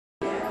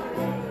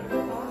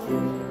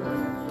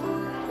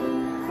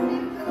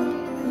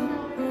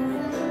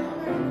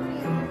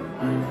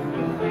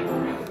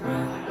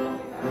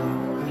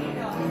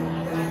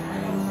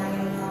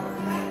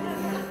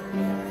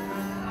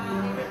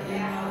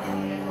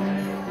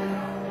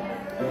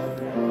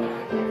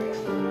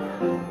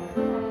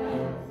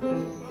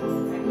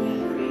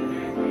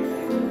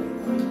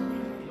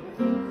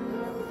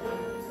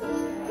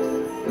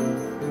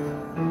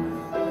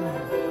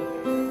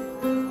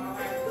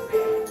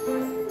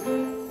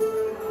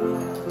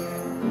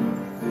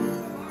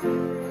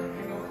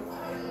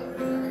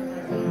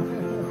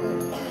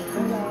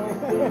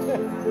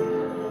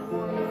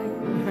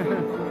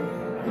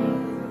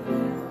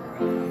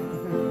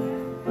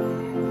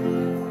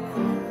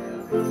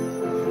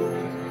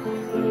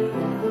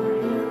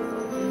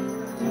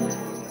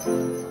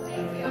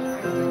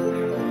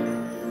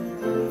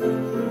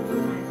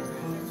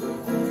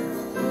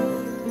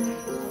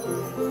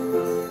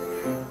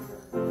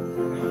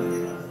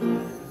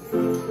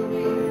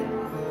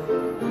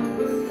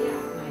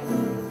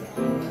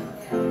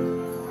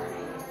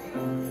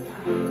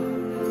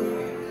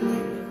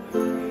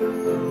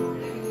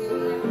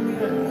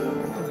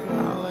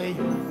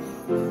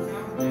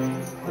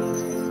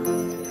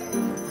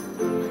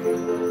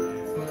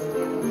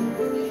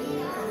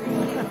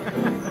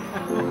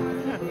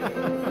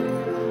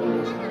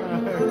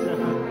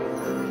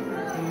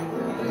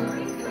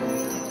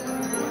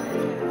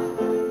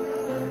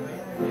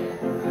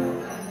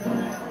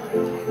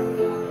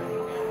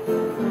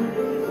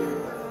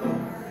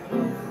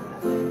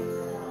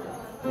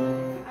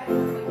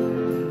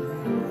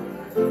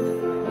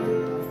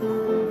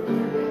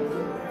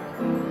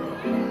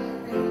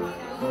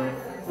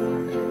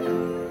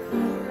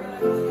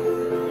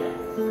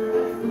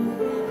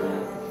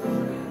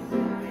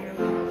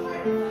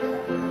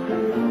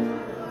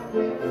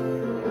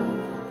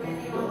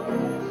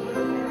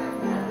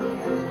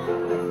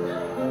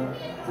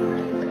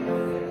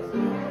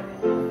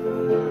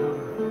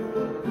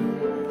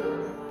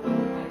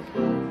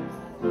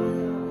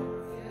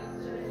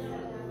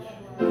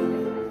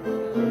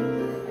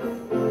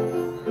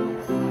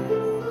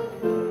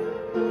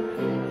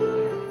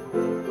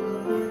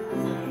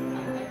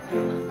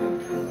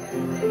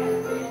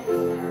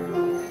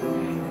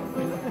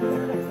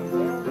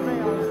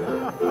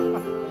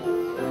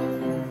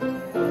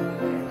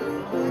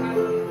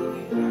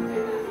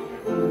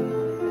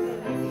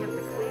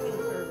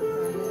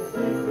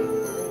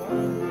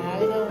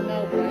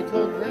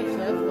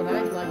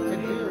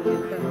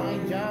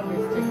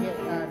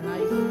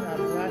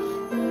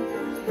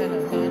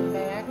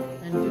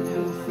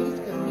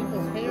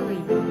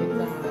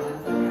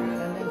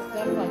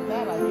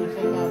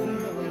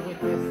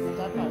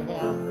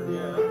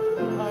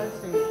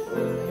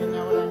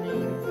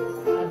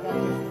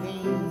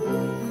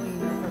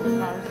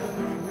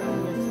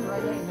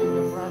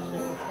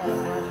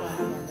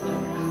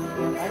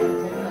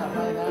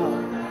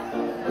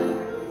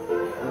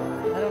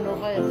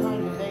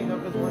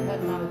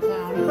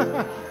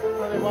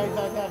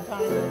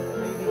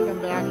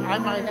I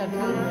might have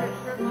time yet.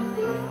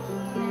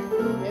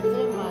 It's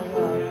in my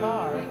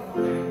car.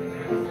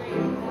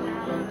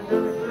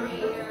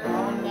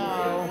 Oh no,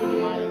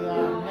 my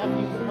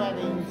nephew's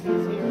wedding.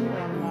 He's here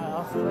from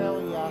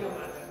Australia.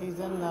 He's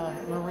in the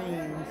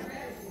Marines,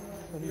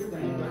 so he's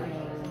going to get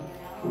married.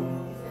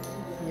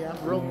 Yeah,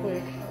 real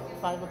quick,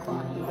 5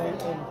 o'clock today in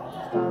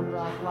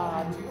Starbrook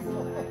Lodge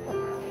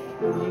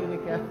in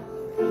Utica.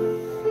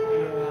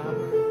 Yeah.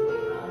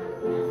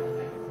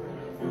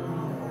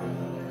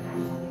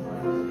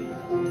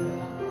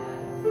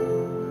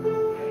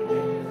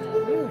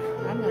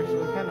 I'm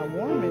actually kind of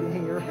warm in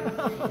here.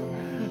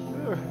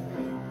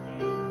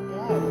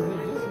 Yeah, is it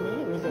just me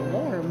or is it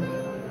warm?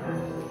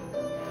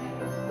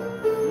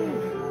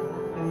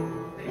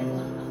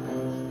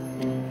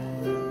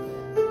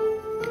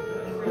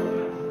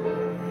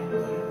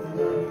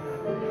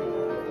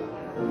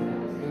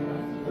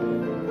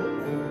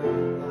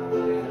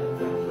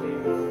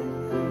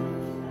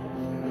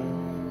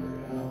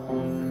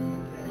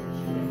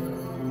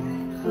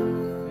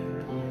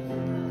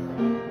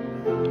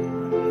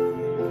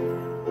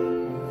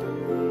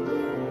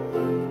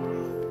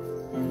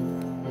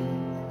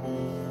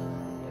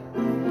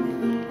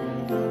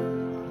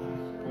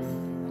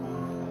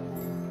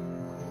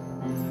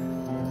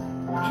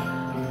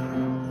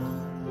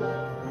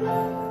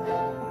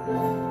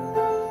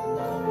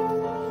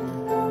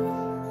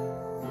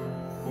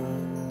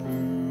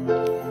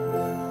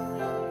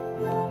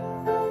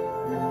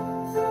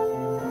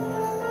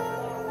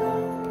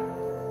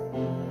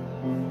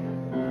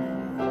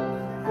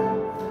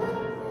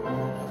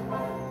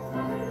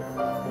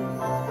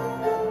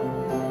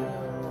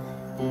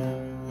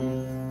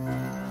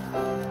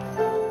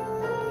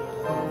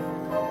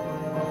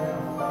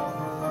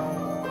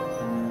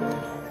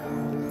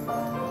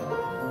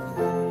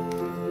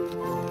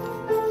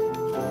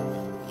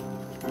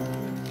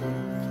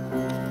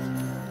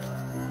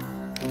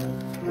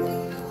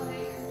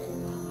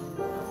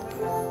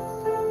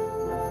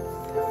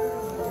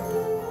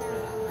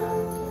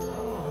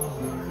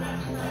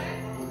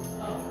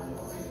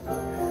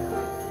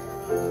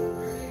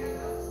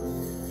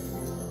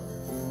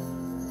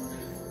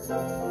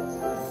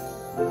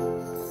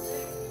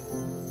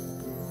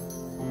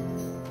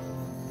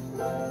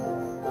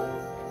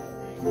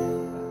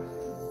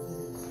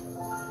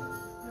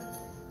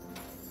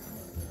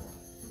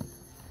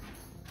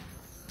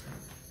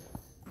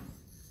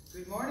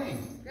 Good morning.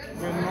 Good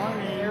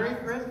morning. Merry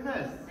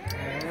Christmas.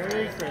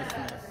 Merry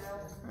Christmas.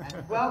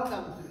 And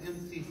welcome to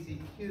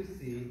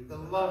MCCQC, the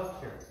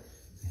Love Church,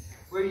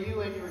 where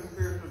you and your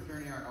spiritual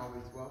journey are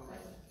always welcome.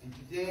 And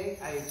today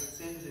I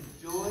extend the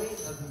joy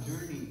of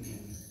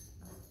journeying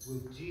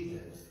with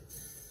Jesus.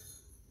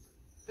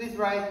 Please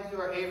rise as you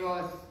are able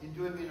as and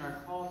join me in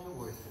our call to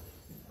worship.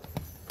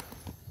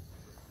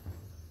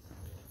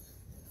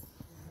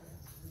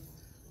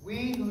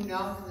 We who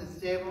knelt in the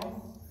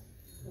stable,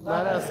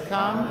 let us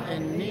come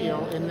and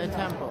kneel in the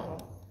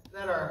temple.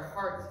 let our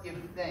hearts give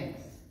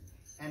thanks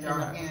and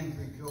our hands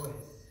rejoice.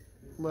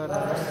 Let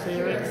our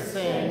spirits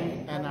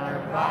sing and our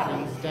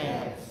bodies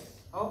dance.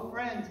 Oh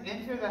friends,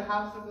 enter the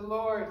house of the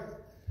Lord.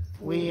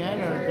 We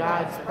enter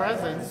God's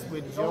presence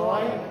with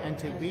joy and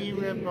to be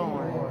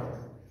reborn.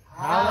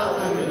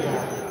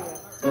 Hallelujah.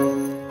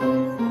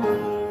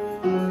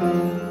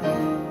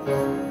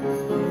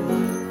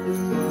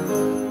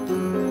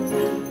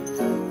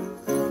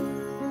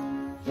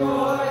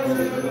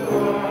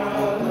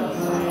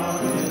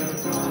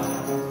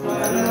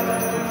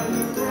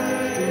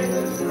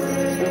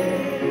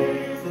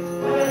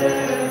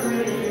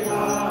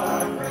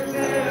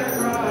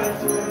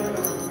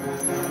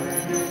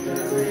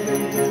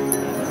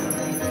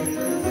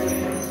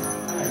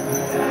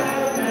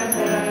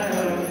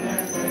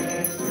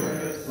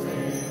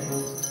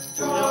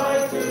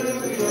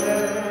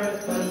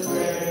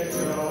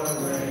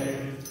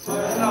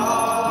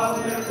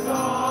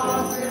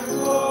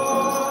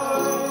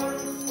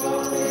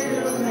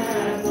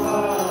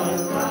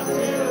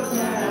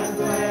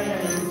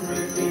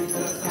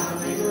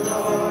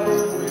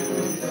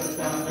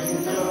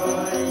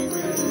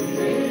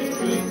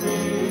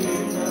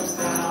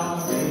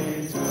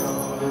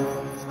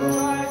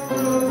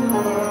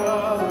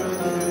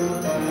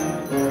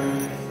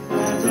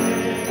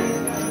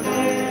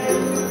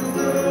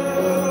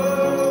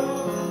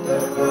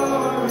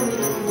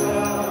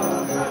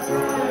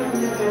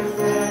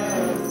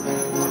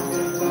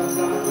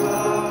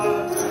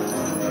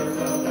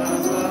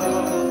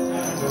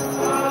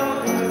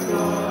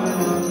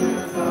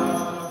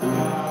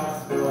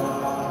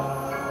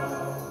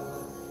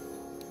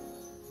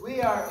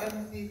 We are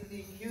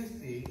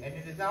MCCQC, and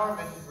it is our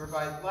mission to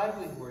provide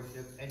lively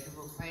worship and to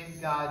proclaim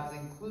God's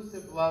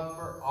inclusive love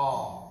for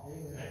all.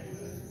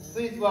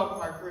 Please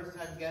welcome our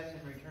first-time guests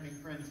and returning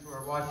friends who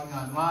are watching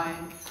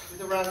online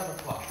with a round of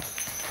applause.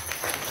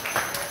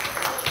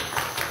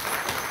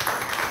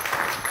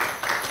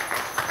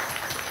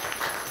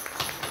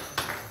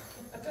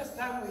 At this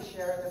time we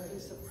share the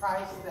peace of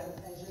Christ,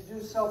 and as you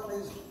do so,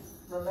 please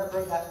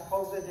remember that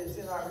COVID is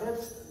in our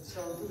midst, and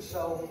so do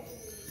so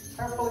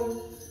carefully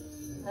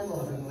and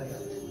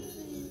lovingly.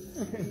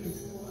 The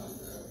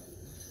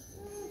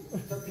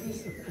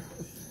peace of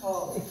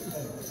oh,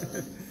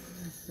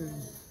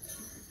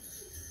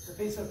 the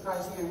peace of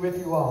Christ be with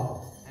you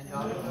all. And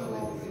also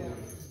with you.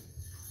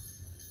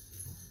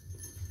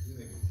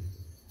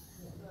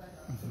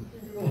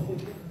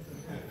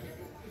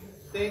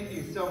 Thank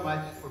you so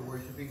much for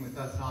worshiping with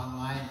us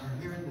online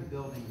or here in the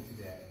building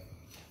today.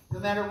 No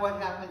matter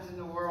what happens in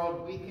the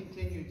world, we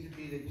continue to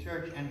be the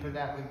church, and for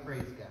that we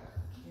praise God.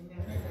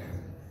 Amen.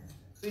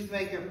 Please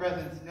make your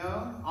presence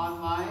known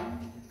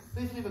online.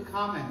 Please leave a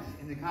comment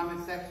in the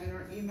comment section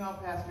or email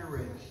Pastor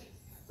Rich.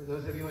 For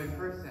those of you in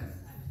person,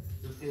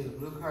 you'll see the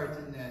blue cards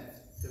in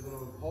the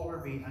little holder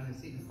bead on the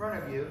seat in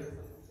front of you.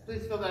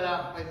 Please fill that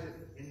out and place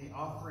it in the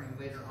offering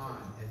later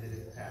on as it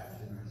is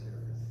passed in our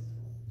service.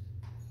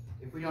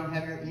 If we don't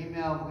have your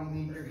email, we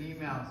need your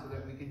email so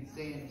that we can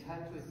stay in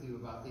touch with you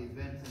about the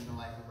events in the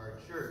life of our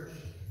church.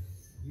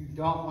 You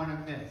don't want to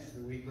miss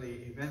the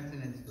weekly Events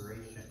and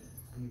Inspiration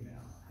email.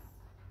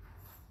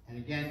 And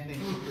again, thank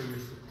you for your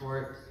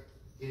support.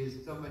 It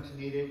is so much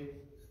needed.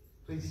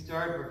 Please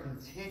start or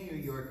continue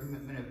your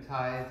commitment of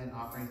tithes and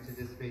offerings to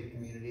this faith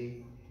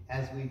community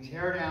as we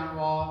tear down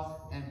walls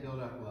and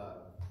build up love.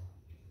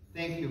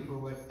 Thank you for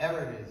whatever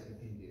it is you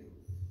can do.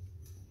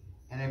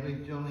 And I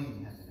believe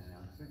Jolene has an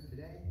announcement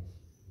today.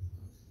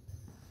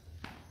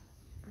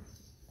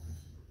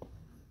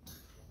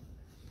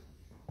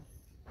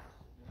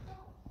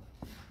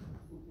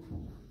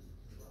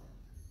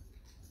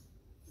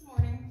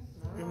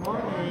 Good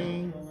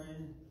morning.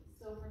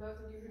 So for those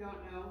of you who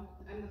don't know,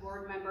 I'm the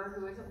board member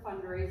who is a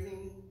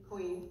fundraising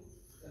queen.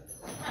 So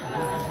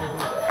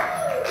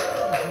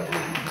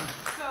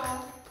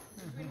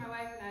between my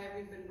wife and I,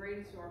 we've been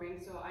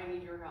brainstorming, so I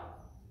need your help.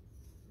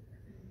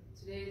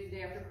 Today is the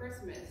day after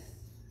Christmas.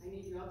 I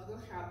need you all to go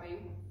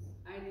shopping.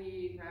 I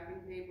need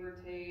wrapping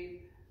paper,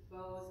 tape,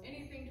 bows,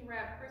 anything to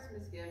wrap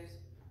Christmas gifts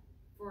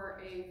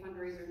for a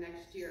fundraiser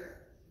next year.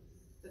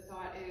 The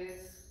thought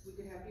is we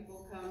could have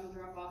people come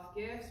drop off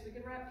gifts. We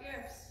could wrap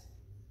gifts.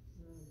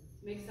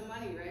 Make some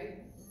money,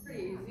 right?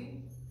 Pretty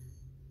easy.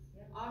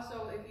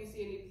 Also, if you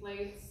see any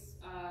plates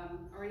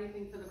or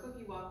anything for the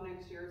cookie walk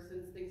next year,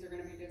 since things are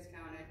going to be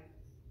discounted,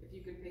 if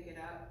you could pick it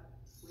up,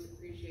 we'd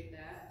appreciate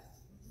that.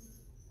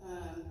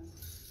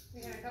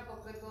 We had a couple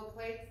of good little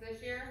plates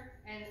this year,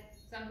 and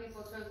some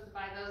people chose to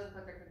buy those and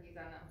put their cookies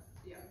on them.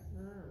 Yeah.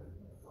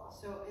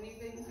 So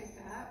anything like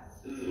that,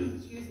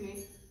 excuse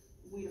me,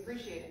 we'd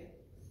appreciate it.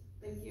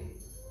 Thank you.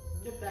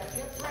 Get that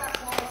gift wrap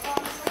while it's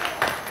on sale.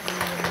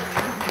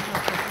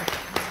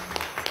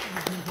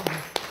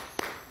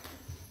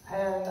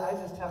 And I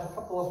just have a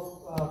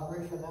couple of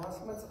brief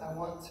announcements. I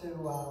want to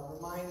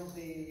remind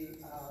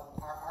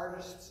our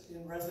artists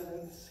in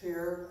residence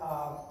here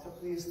to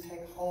please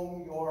take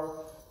home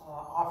your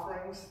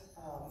offerings,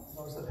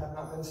 those that have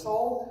not been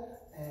sold,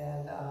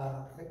 and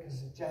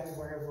because in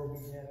January we'll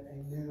begin a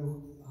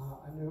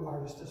new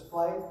artist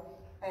display.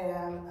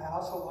 And I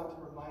also want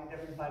to remind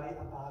everybody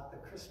about the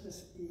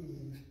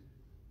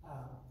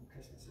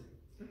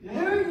New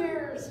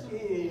Year's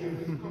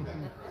Eve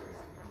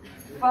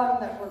fun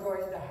that we're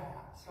going to have.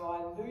 So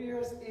on New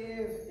Year's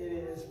Eve, it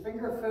is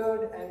finger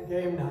food and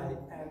game night,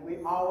 and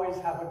we always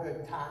have a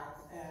good time.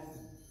 And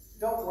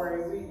don't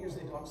worry, we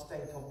usually don't stay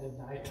till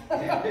midnight.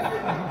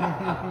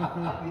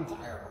 I'll be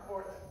tired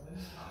before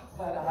then.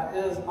 But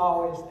it is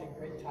always a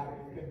great time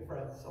with good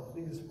friends, so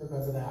please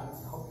remember that.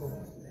 I hope you'll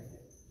make it.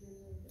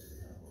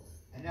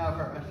 And now if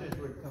our ushers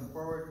would come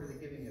forward for the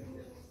giving of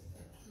gifts.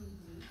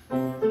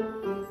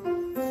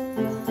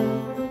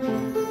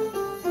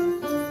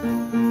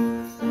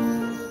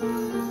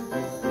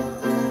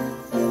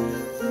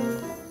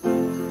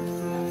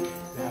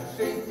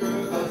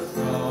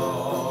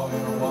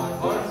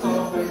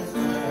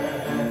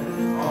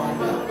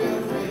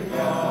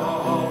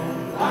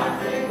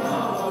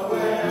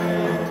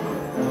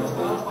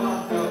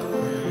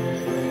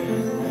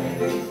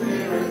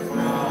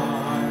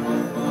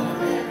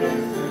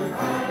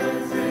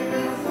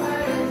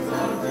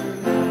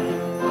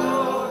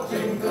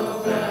 Jingle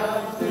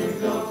bells.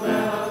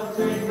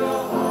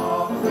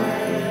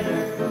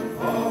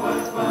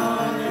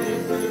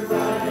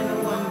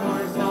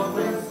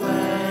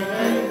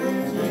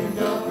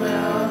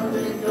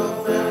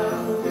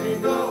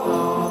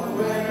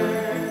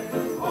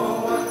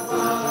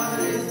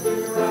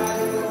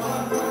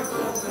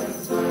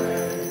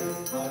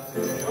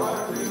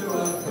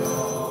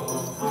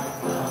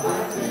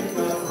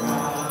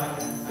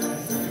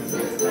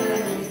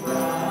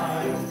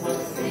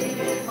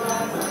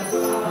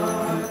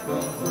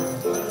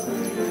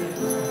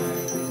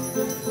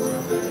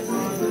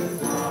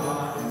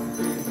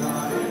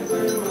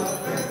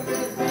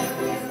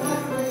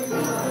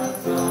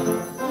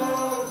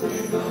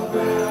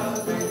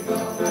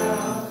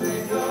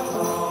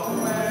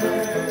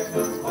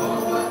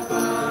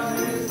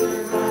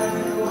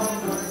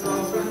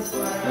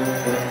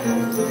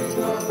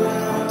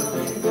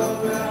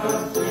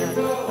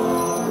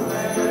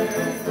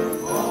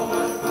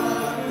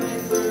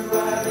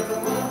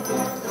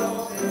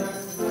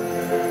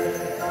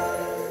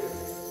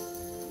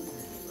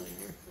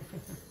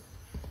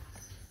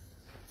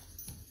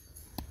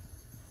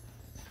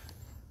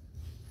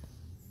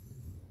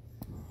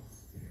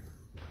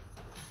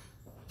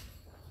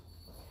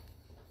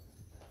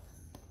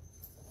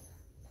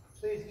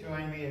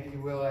 join me, if you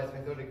will, as we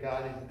go to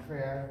God in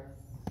prayer.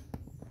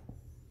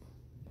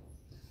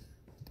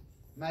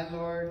 My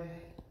Lord,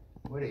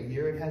 what a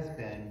year it has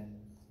been.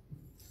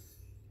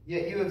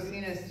 Yet you have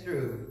seen us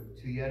through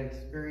to yet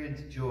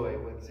experience joy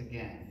once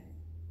again.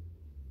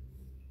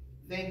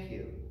 Thank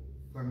you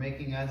for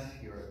making us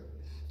your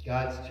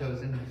God's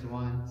chosen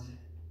ones,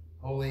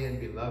 holy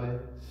and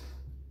beloved.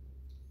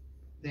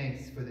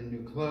 Thanks for the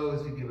new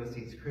clothes you give us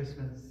each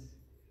Christmas,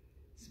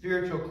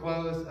 spiritual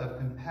clothes of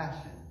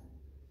compassion,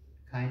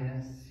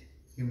 kindness,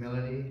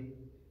 humility,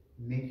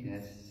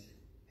 meekness,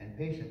 and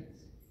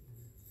patience.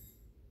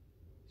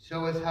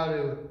 Show us how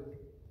to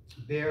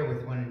bear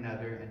with one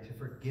another and to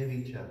forgive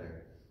each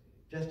other,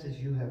 just as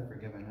you have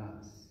forgiven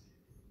us.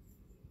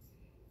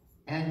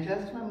 And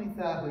just when we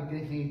thought we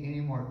didn't need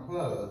any more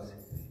clothes,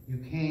 you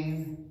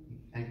came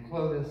and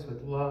clothed us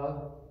with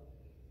love,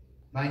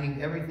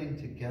 binding everything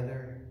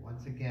together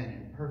once again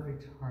in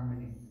perfect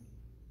harmony.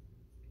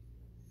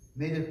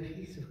 May the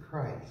peace of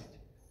Christ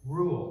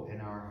rule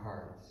in our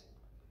hearts.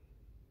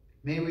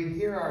 May we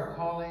hear our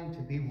calling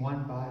to be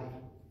one body,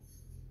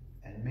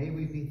 and may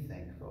we be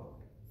thankful.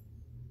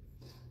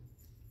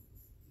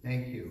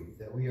 Thank you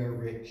that we are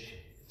rich,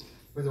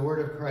 for the word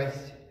of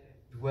Christ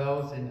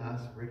dwells in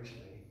us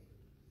richly.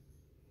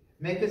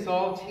 Make us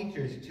all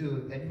teachers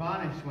to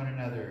admonish one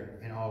another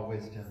in all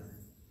wisdom.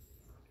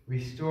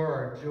 Restore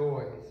our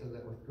joy so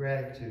that with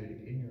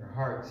gratitude in your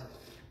hearts,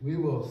 we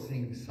will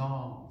sing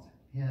psalms,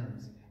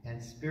 hymns,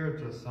 and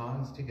spiritual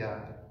songs to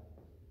God.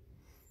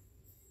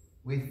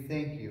 We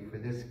thank you for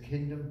this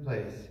kingdom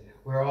place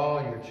where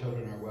all your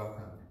children are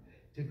welcome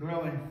to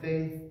grow in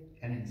faith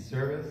and in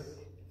service.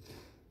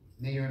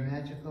 May your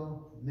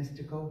magical,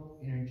 mystical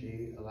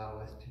energy allow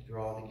us to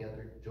draw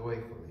together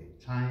joyfully,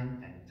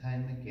 time and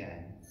time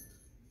again.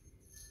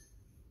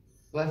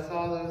 Bless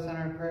all those on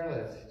our prayer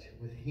list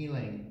with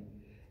healing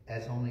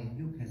as only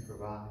you can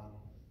provide.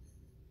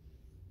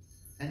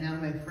 And now,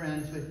 my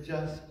friends, with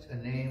just a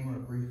name or a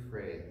brief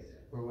phrase,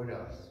 for what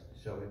else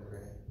shall we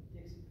pray?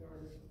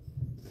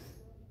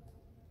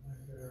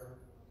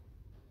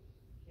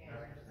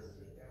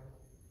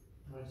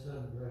 My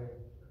son, Greg.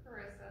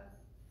 Carissa.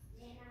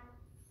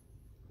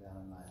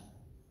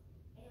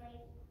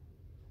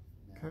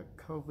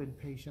 COVID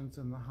patients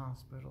in the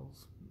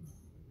hospitals.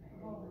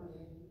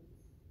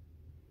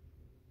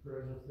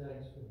 Prayers of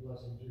thanks for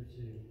blessings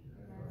received.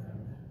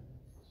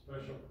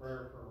 Special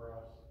prayer for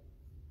Russ.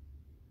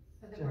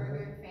 For the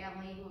Berger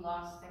family who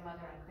lost their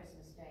mother on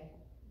Christmas Day.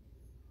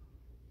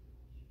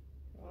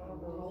 Oh,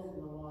 the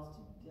Holden lost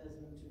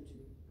Desmond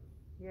Tutu.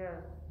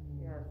 Yes,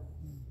 yes.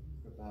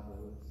 For Baba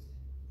Lewis.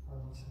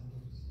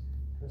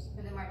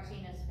 For the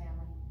Martinez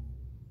family.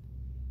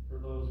 For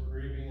those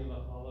grieving in the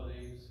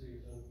holiday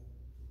season.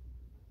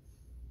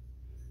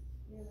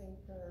 Healing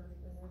prayers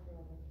for my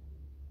brother.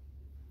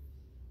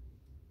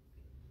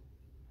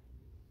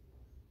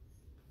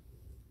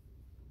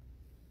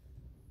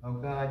 O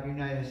God,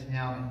 unite us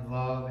now in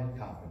love and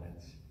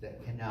confidence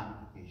that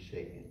cannot be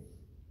shaken.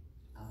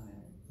 Amen.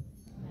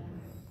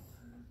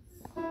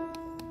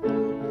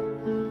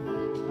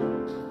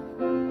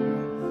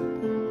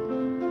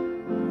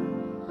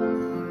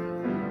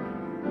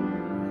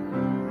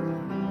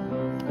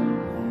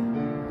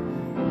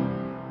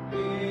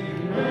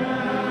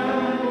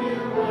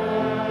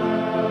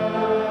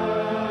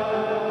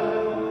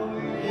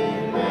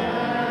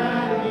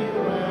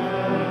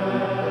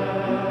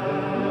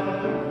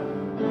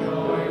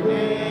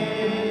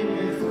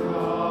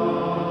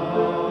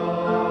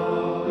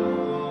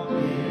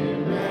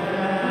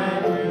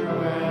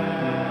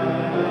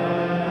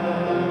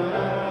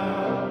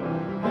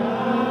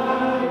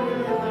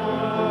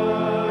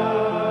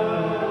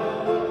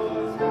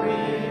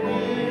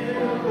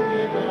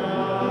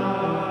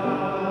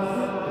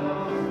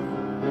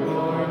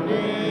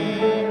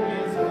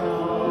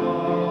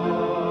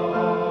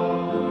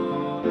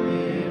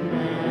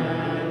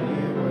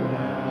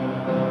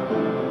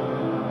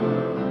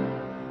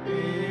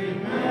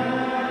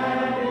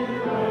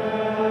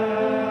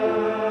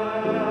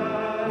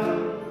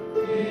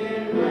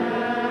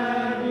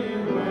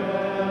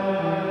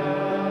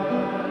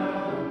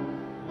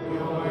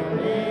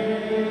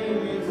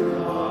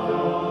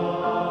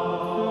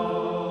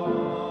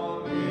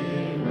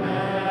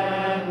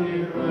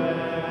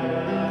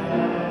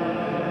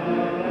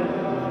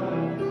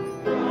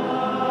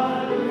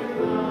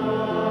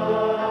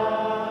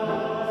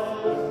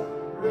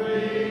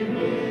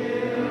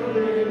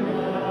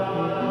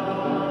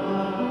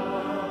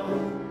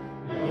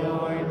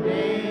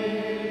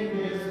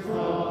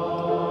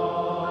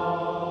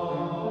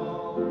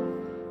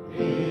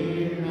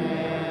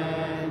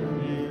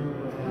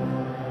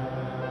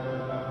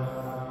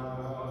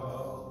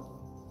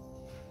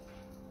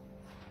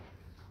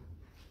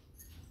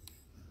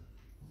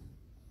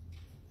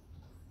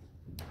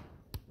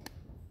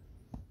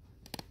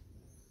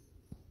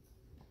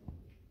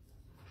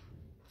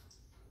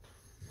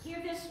 Hear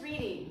this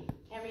reading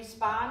and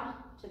respond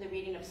to the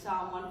reading of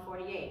Psalm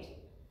 148.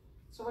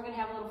 So we're going to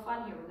have a little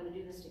fun here. We're going to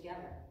do this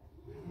together.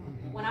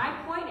 When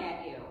I point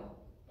at you,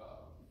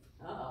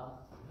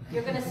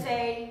 You're going to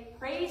say,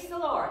 praise the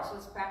Lord. So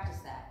let's practice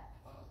that.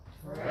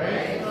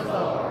 Praise the Lord.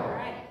 All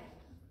right.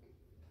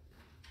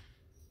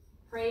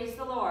 Praise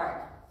the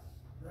Lord.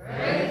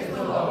 Praise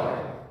the Lord.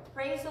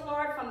 Praise the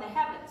Lord from the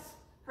heavens.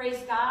 Praise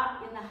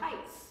God in the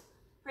heights.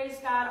 Praise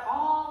God,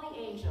 all the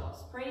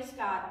angels. Praise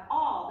God,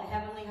 all the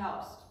heavenly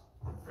host.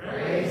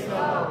 Praise the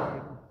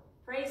Lord.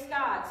 Praise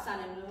God, sun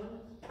and moon.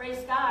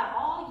 Praise God,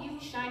 all you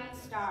shining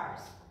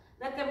stars.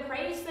 Let them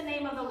praise the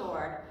name of the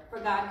Lord, for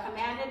God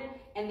commanded,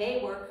 and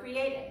they were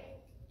created.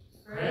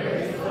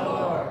 Praise the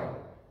Lord.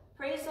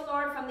 Praise the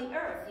Lord from the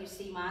earth, you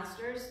sea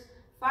monsters.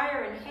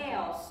 Fire and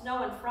hail,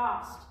 snow and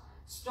frost.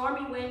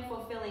 Stormy wind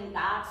fulfilling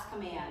God's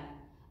command.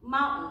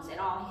 Mountains and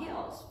all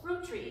hills,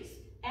 fruit trees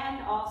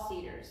and all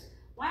cedars.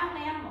 Wild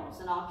animals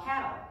and all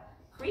cattle.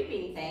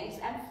 Creeping things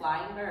and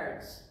flying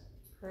birds.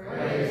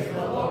 Praise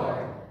the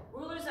Lord.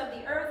 Rulers of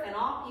the earth and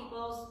all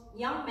peoples,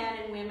 young men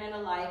and women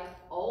alike,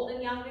 old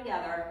and young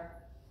together.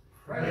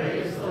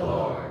 Praise the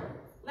Lord.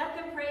 Let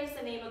them praise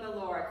the name of the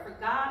Lord, for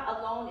God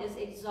alone is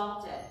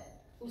exalted,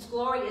 whose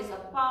glory is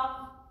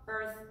above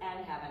earth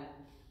and heaven.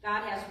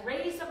 God has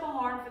raised up a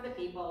horn for the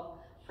people.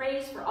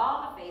 Praise for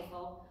all the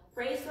faithful.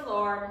 Praise the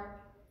Lord.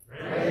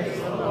 Praise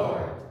the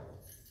Lord.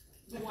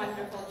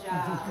 Wonderful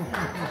job.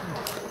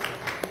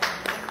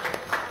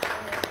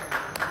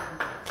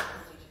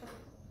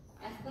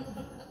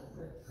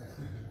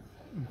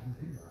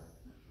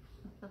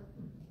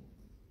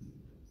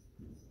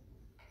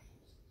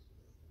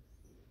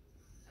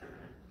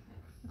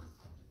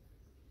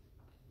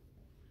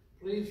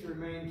 Please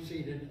remain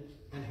seated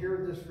and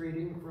hear this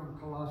reading from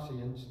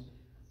Colossians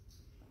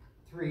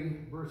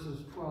 3, verses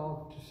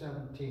 12 to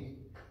 17.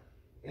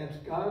 As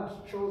God's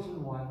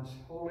chosen ones,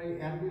 holy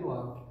and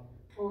beloved,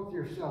 clothe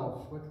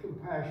yourselves with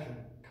compassion,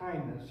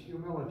 kindness,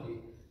 humility,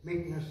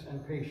 meekness,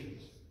 and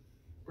patience.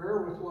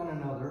 Bear with one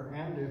another,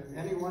 and if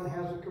anyone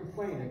has a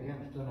complaint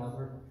against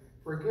another,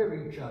 forgive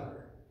each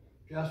other.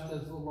 Just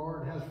as the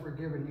Lord has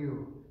forgiven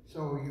you,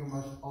 so you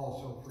must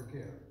also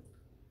forgive.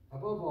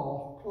 Above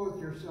all,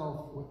 clothe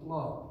yourself with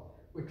love,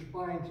 which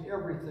binds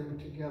everything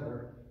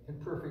together in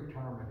perfect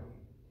harmony.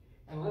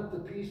 And let the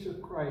peace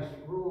of Christ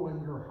rule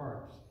in your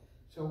hearts,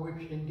 so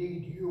which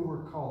indeed you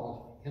were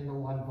called in the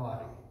one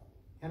body.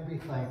 And be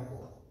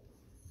thankful.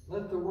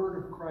 Let the word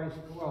of Christ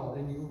dwell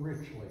in you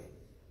richly.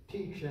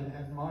 Teach and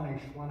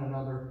admonish one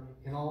another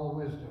in all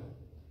wisdom,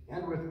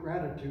 and with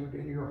gratitude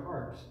in your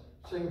hearts,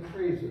 sing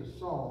praises,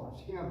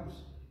 psalms, hymns,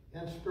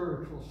 and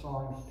spiritual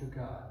songs to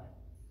God.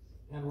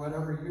 And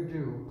whatever you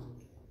do,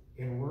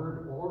 in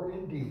word or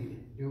in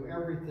deed, do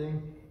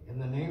everything in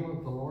the name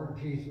of the Lord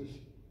Jesus,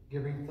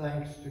 giving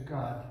thanks to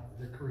God,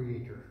 the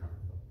Creator.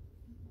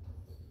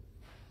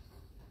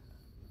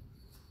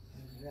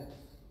 Amen.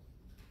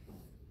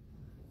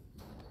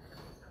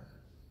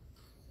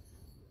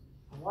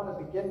 I want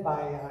to begin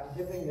by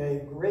giving a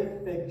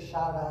great big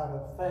shout out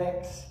of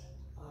thanks,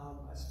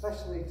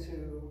 especially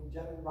to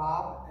Jen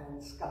Robb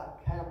and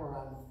Scott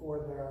Cameron for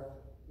their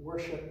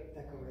worship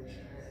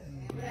decorations.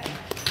 Amen.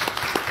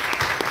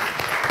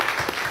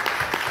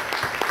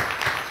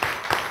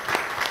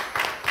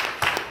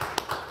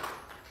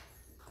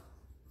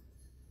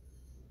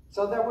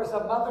 So there was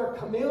a mother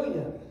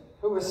chameleon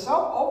who was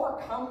so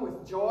overcome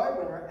with joy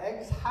when her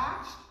eggs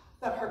hatched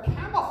that her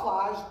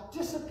camouflage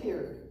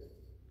disappeared.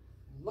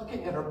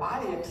 Looking at her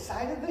body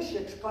excitedly, she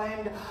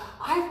exclaimed,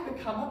 "I've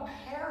become a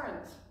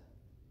parent."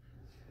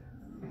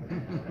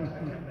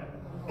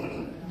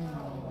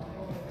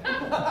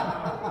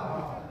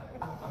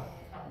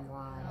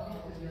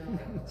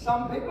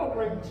 Some people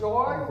bring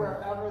joy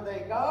wherever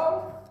they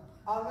go.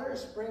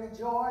 Others bring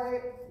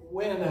joy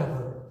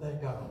whenever they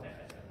go.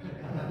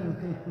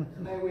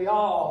 May we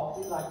all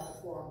be like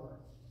the former.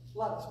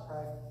 Let us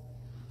pray.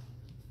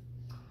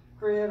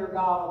 Creator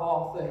God of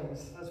all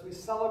things, as we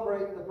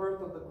celebrate the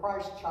birth of the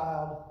Christ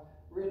child,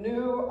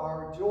 renew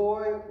our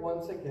joy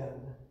once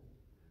again.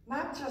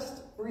 Not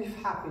just brief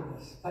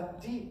happiness,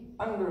 but deep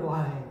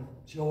underlying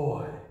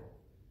joy.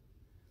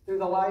 Through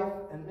the life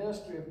and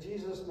ministry of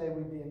Jesus, may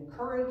we be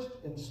encouraged,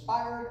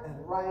 inspired,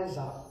 and rise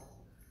up.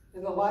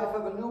 In the life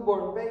of a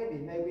newborn baby,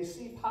 may we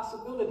see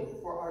possibility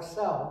for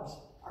ourselves,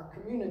 our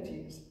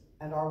communities,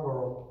 and our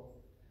world.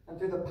 And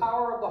through the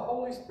power of the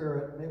Holy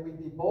Spirit, may we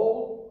be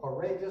bold,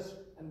 courageous,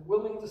 and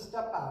willing to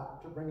step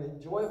out to bring a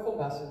joyful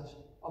message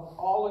of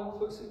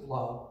all-inclusive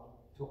love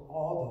to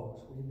all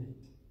those we meet.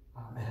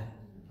 Amen.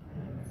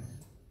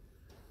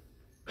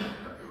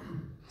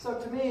 So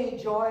to me,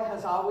 joy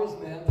has always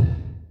meant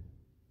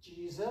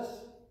Jesus,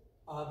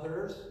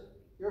 others,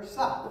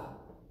 yourself.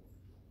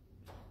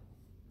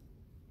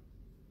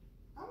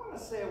 I want to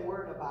say a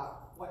word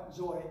about what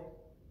joy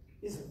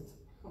isn't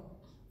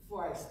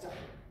before I start.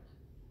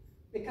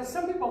 Because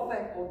some people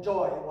think, well,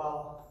 joy,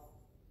 well,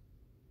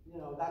 you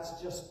know,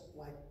 that's just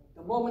like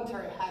the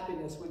momentary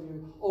happiness when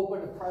you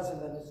open a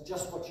present and it's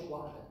just what you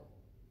wanted.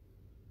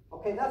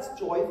 Okay, that's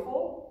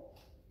joyful.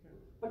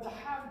 But to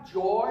have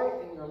joy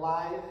in your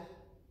life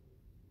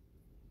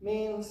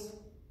means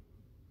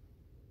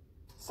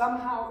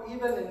somehow,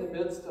 even in the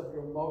midst of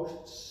your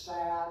most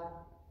sad,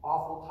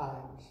 awful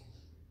times,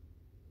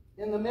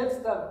 in the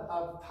midst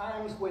of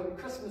times when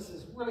Christmas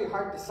is really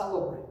hard to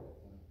celebrate,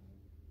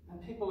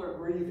 and people are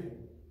grieving,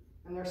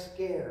 and they're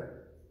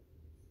scared,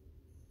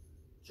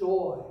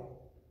 joy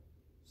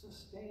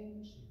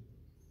sustains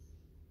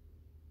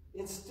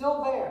you. It's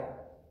still there.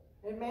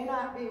 It may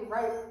not be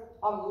right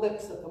on the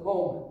lips at the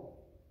moment,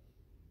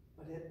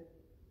 but it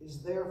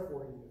is there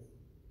for you.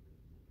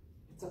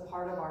 It's a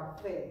part of our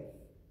faith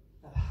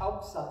that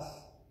helps us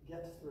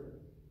get through.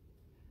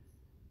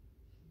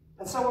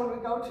 And so when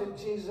we go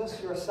to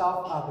Jesus,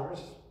 yourself, others,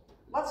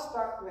 let's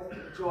start with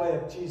the joy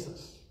of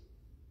Jesus.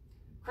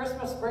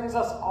 Christmas brings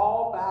us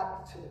all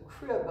back to the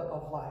crib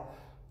of life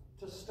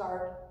to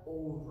start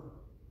over.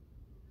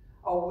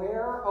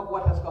 Aware of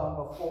what has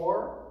gone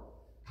before,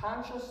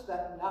 conscious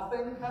that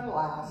nothing can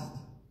last,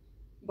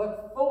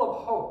 but full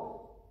of hope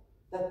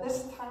that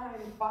this time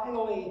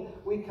finally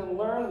we can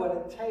learn what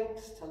it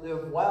takes to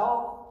live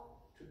well,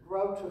 to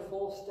grow to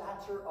full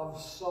stature of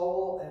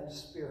soul and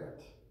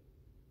spirit,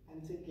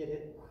 and to get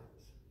it right.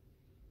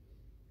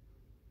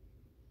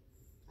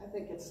 I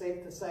think it's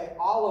safe to say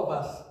all of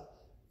us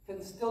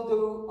can still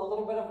do a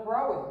little bit of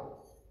growing.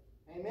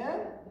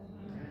 Amen?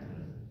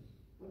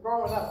 I'm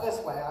growing up this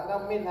way. I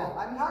don't mean that.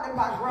 I'm talking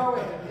about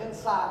growing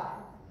inside.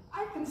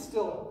 I can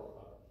still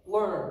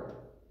learn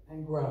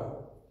and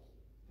grow.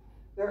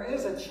 There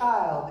is a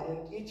child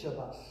in each of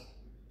us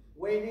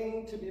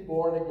waiting to be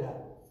born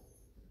again.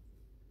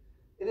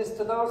 It is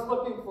to those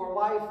looking for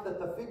life that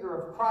the figure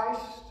of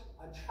Christ,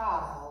 a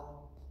child,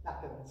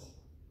 beckons.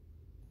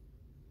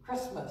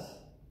 Christmas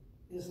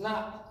is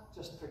not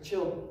just for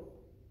children.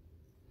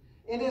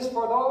 It is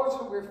for those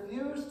who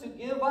refuse to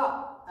give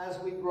up as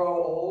we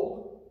grow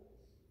old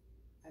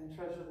and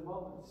treasure the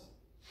moments.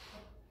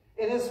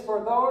 It is for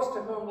those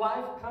to whom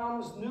life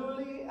comes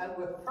newly and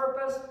with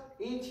purpose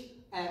each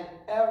and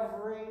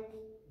every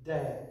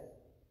day.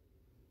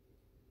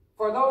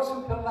 For those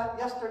who can let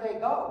yesterday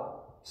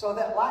go so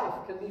that life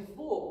can be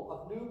full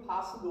of new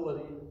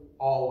possibility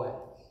always.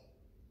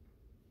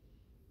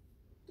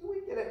 Do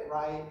we get it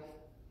right?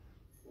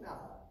 No,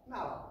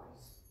 not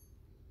always.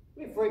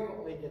 We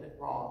frequently get it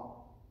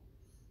wrong.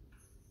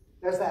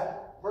 There's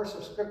that verse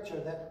of scripture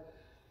that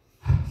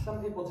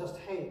some people just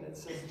hate. It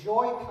says,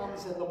 joy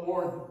comes in the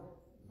morning.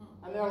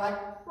 And they're like,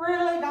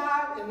 really,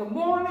 God? In the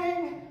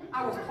morning?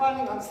 I was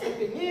planning on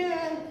sleeping in,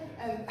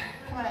 and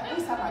can I at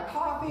least have my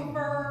coffee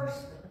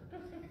first?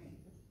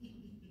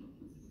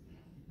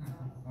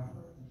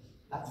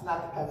 That's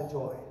not the kind of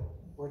joy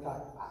we're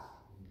talking about.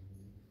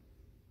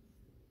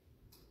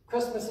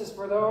 Christmas is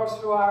for those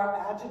who are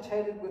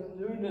agitated with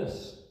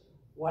newness,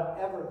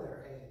 whatever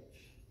their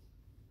age.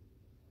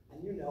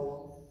 And you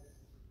know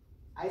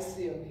them. I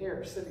see them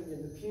here sitting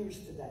in the pews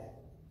today.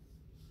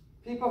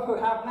 People who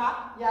have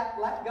not yet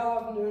let go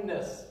of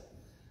newness.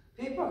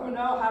 People who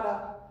know how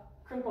to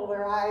crinkle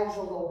their eyes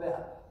a little bit.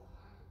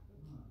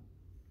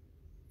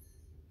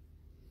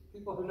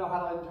 People who know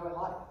how to enjoy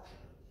life.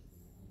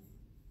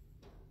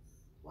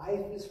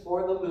 Life is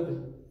for the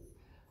living.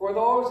 For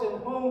those in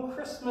whom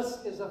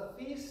Christmas is a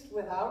feast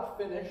without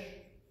finish.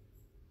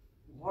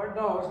 Lord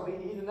knows we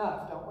eat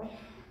enough, don't we?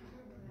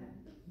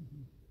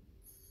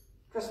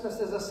 Christmas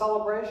is a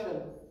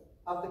celebration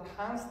of the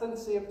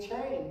constancy of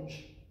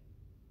change.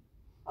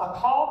 A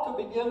call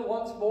to begin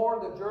once more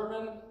the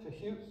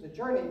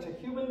journey to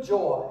human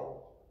joy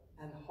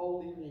and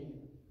holy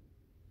need.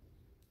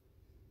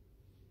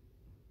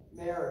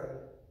 Mary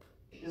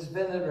is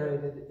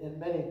venerated in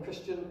many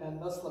Christian and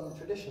Muslim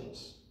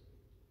traditions.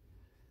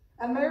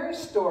 And Mary's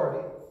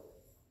story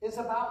is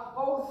about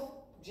both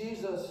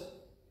Jesus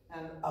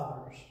and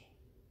others.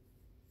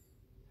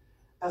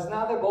 As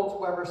Nathan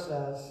Bolz-Weber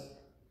says,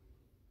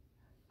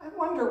 I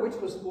wonder which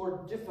was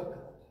more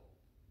difficult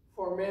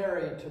for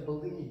Mary to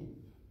believe.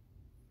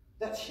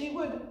 That she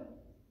would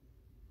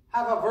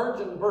have a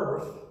virgin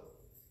birth,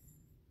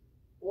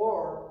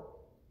 or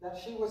that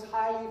she was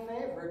highly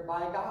favored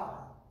by God.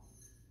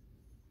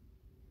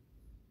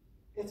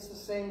 It's the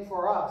same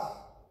for us.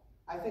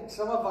 I think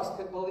some of us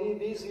could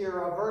believe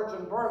easier a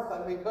virgin birth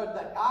than we could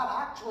that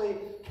God actually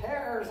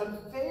cares and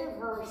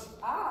favors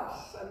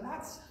us. And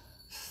that's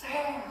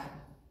sad.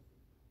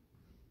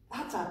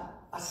 That's a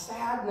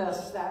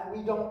sadness that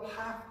we don't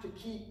have to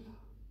keep.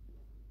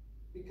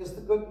 Because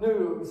the good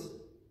news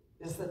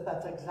is that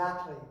that's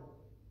exactly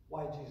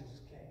why Jesus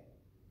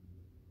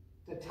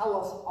came. To tell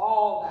us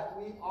all that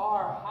we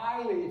are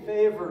highly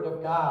favored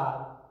of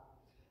God.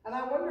 And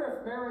I wonder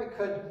if Mary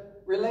could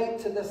relate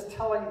to this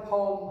telling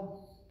poem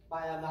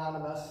by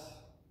Anonymous.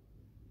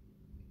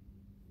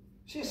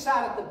 She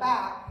sat at the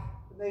back,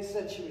 and they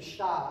said she was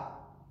shy.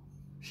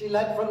 She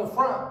led from the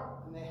front,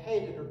 and they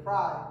hated her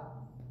pride.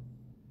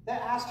 They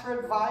asked her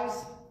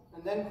advice,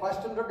 and then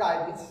questioned her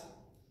guidance.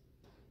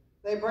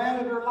 They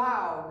branded her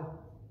loud,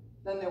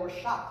 then they were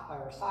shocked by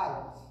her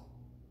silence.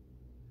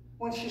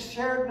 When she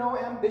shared no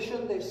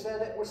ambition, they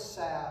said it was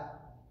sad.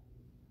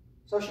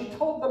 So she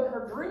told them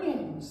her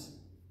dreams,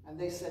 and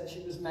they said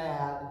she was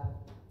mad.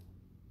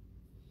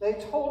 They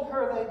told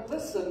her they'd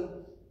listen,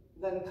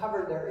 then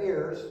covered their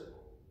ears.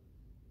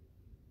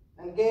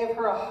 and gave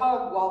her a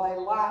hug while they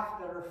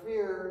laughed at her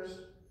fears.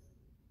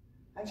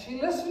 And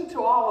she listened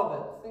to all of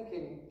it,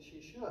 thinking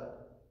she should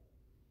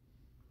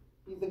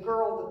be the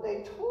girl that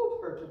they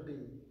told her to be,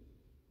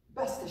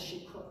 best as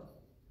she could.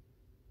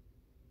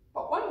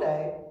 But one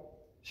day,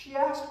 she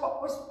asked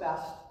what was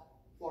best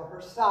for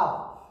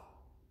herself,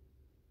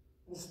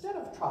 instead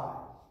of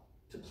trying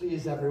to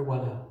please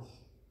everyone else.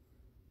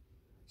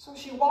 So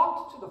she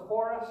walked to the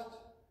forest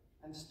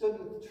and stood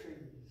with the trees.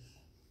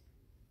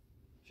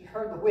 She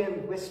heard the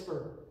wind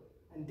whisper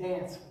and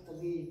dance with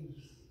the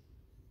leaves.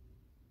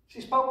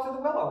 She spoke to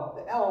the willow,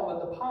 the elm,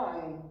 and the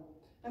pine,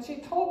 and she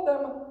told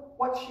them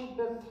what she'd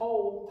been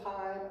told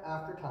time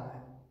after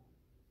time.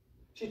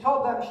 She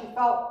told them she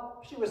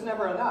felt she was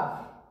never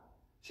enough.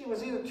 She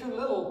was either too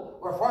little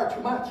or far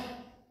too much,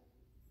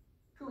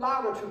 too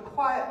loud or too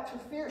quiet, too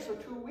fierce or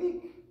too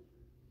weak,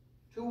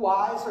 too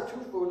wise or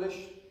too foolish,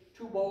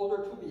 too bold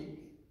or too meek.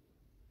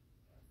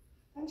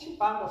 And she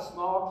found a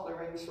small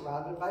clearing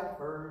surrounded by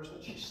firs,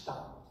 and she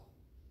stopped.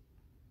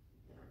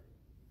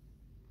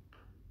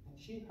 And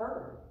she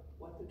heard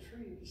what the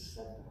trees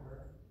said to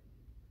her.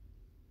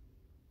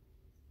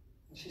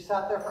 And she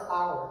sat there for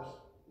hours,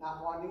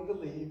 not wanting to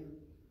leave,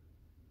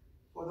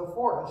 for the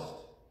forest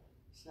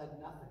said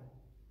nothing.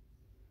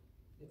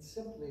 It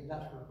simply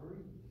let her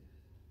breathe.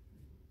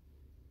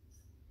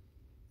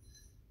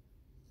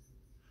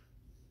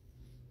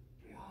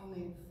 We all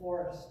need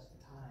forest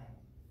time.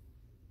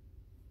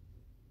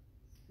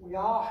 We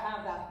all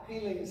have that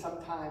feeling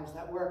sometimes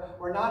that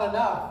we're not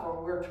enough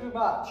or we're too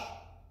much.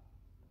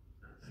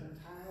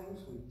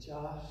 Sometimes we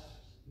just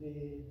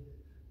need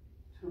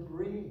to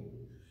breathe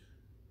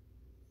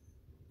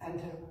and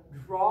to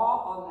draw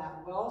on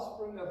that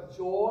wellspring of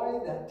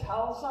joy that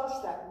tells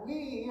us that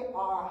we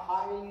are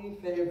highly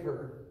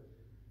favored.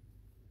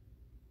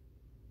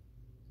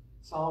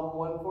 Psalm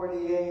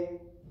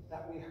 148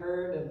 that we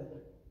heard and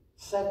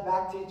said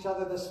back to each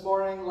other this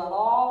morning, let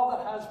all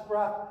that has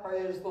breath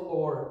praise the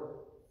Lord.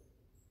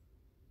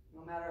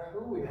 No matter who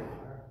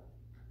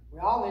we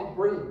all need to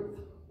breathe.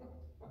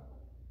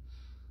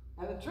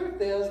 And the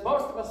truth is,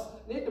 most of us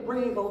need to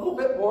breathe a little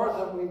bit more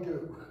than we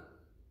do.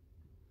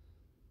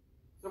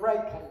 The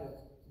right kind of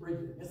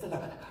breathing, isn't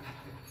it?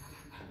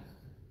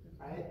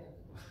 Right?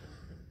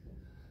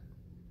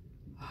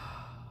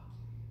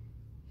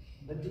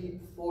 The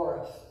deep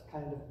forest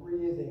kind of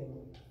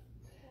breathing.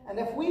 And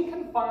if we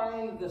can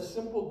find the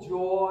simple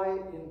joy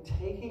in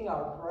taking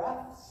our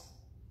breaths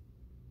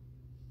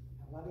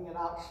and letting it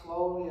out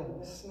slowly and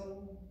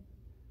listening,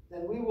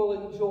 then we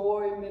will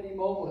enjoy many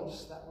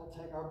moments that will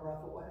take our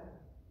breath away.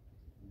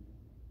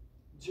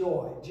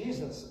 Joy,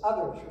 Jesus,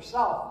 others,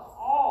 yourself,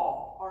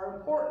 all are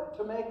important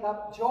to make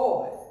up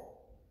joy.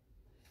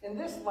 In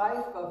this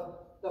life, of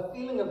the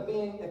feeling of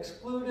being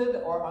excluded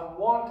or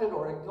unwanted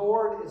or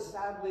ignored is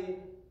sadly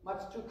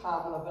much too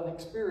common of an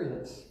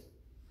experience.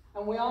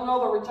 And we all know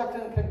the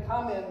rejection can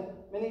come in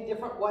many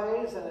different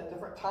ways and at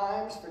different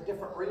times for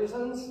different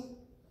reasons.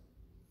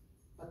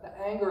 But the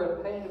anger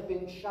and pain of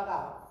being shut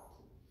out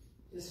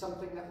is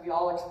something that we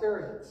all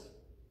experience.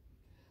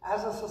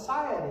 As a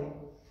society,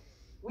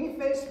 we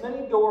face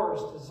many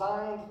doors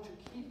designed to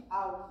keep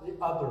out the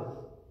other,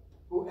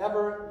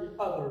 whoever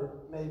the other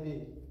may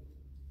be.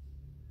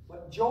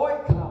 But joy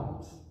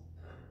comes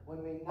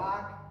when we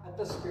knock at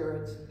the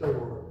Spirit's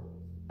door.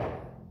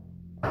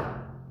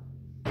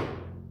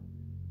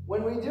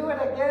 When we do it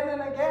again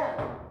and again.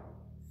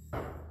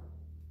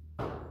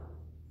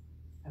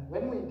 And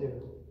when we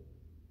do,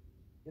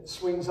 it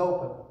swings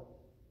open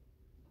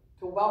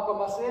to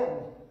welcome us in,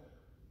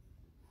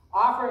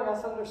 offering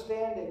us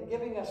understanding,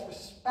 giving us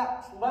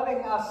respect,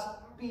 letting us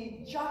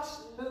be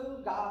just who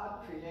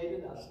God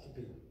created us to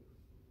be.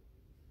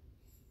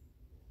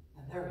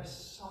 And there is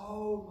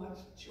so much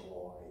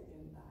joy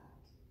in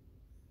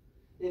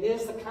that. It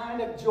is the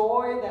kind of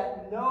joy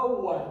that no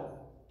one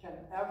can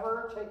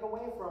ever take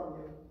away from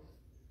you.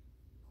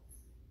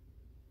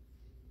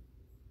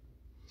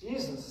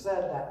 Jesus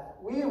said that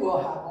we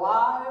will have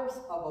lives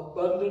of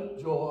abundant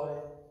joy.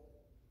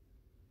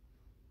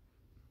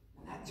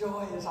 And that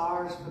joy is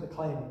ours for the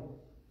claiming.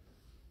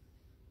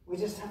 We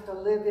just have to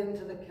live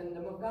into the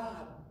kingdom of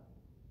God.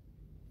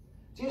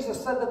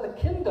 Jesus said that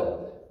the kingdom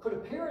could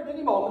appear at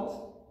any moment.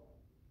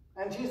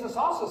 And Jesus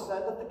also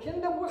said that the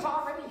kingdom was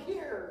already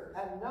here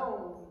and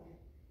known.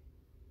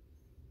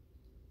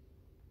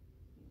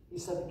 He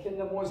said the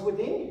kingdom was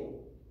within you.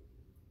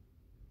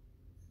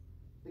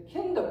 The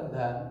kingdom,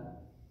 then,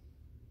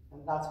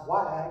 and that's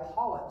why I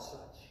call it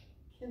such,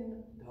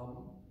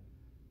 kingdom,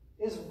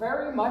 is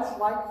very much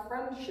like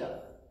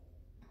friendship.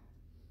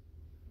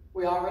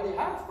 We already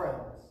have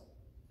friends.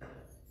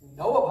 We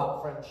know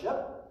about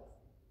friendship.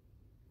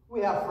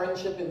 We have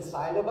friendship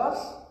inside of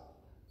us,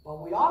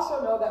 but we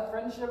also know that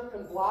friendship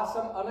can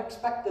blossom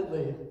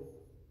unexpectedly.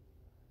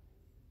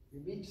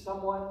 You meet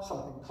someone,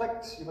 something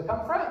clicks, you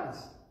become friends.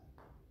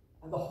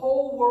 And the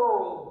whole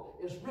world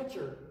is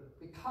richer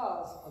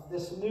because of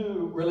this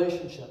new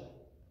relationship.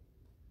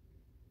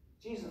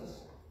 Jesus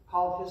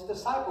called his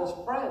disciples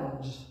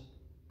friends.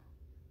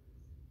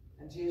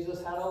 And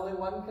Jesus had only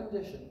one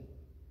condition.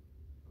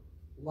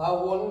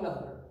 Love one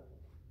another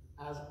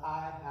as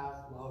I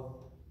have loved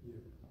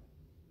you.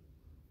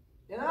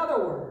 In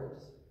other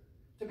words,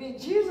 to be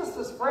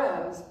Jesus'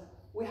 friends,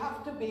 we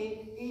have to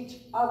be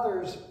each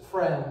other's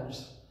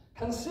friends.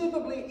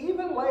 Conceivably,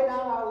 even lay down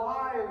our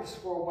lives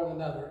for one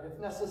another if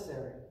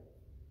necessary.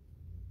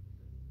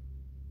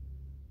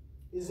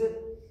 Is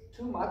it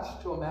too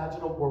much to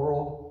imagine a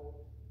world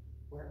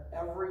where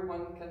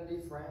everyone can be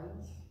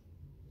friends?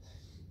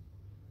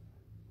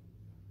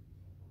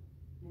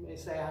 You may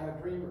say I'm a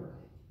dreamer,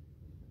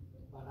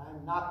 but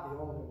I'm not the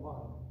only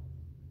one.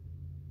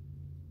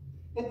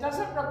 It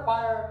doesn't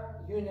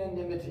require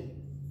unanimity.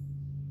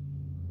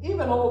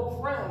 Even old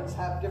friends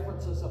have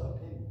differences of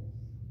opinion.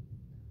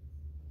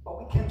 But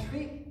we can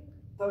treat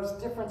those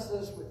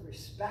differences with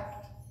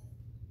respect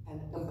and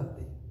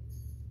empathy.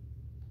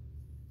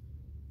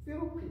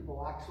 Few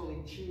people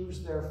actually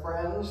choose their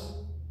friends.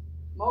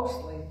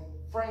 Mostly,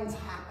 friends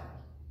happen.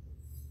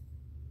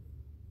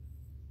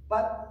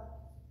 But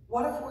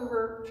what if we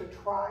were to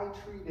try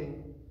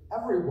treating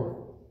everyone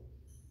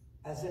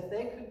as if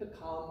they could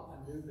become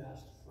a new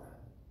best friend?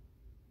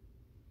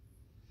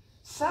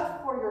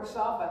 Set for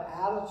yourself an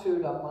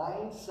attitude, a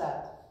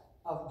mindset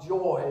of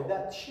joy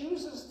that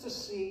chooses to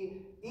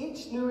see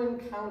each new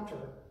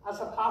encounter as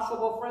a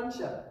possible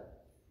friendship.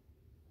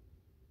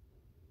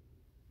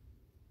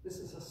 This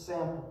is a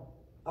sample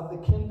of the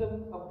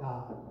kingdom of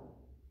God.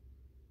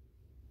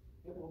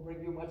 It will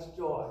bring you much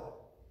joy.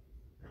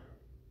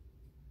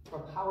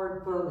 From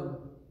Howard Thurman,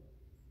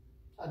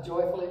 a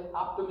joyfully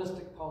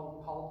optimistic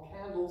poem called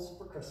Candles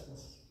for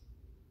Christmas.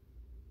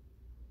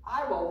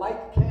 I will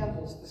light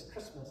candles this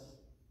Christmas.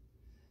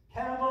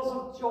 Candles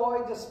of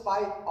joy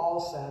despite all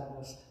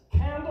sadness.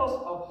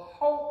 Candles of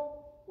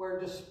hope where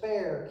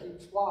despair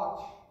keeps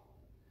watch.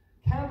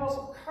 Candles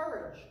of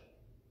courage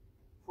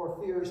for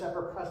fears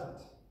ever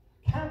present.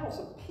 Candles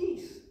of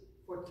peace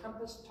for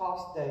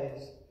tempest-tossed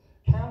days.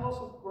 Candles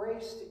of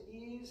grace to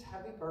ease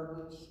heavy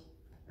burdens.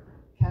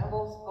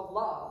 Candles of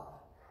love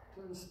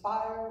to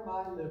inspire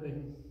my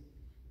living.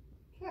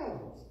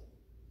 Candles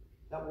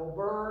that will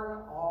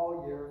burn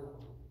all year long.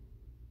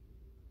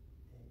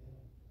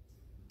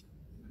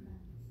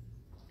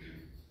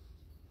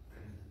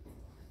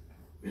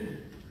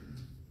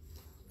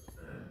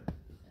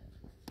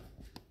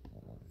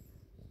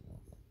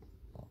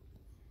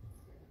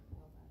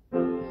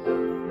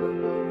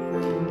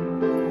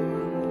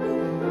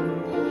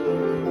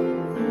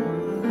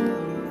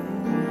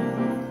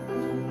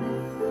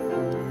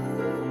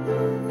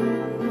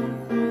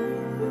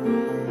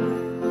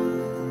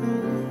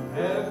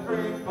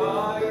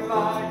 Everybody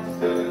likes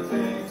to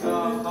take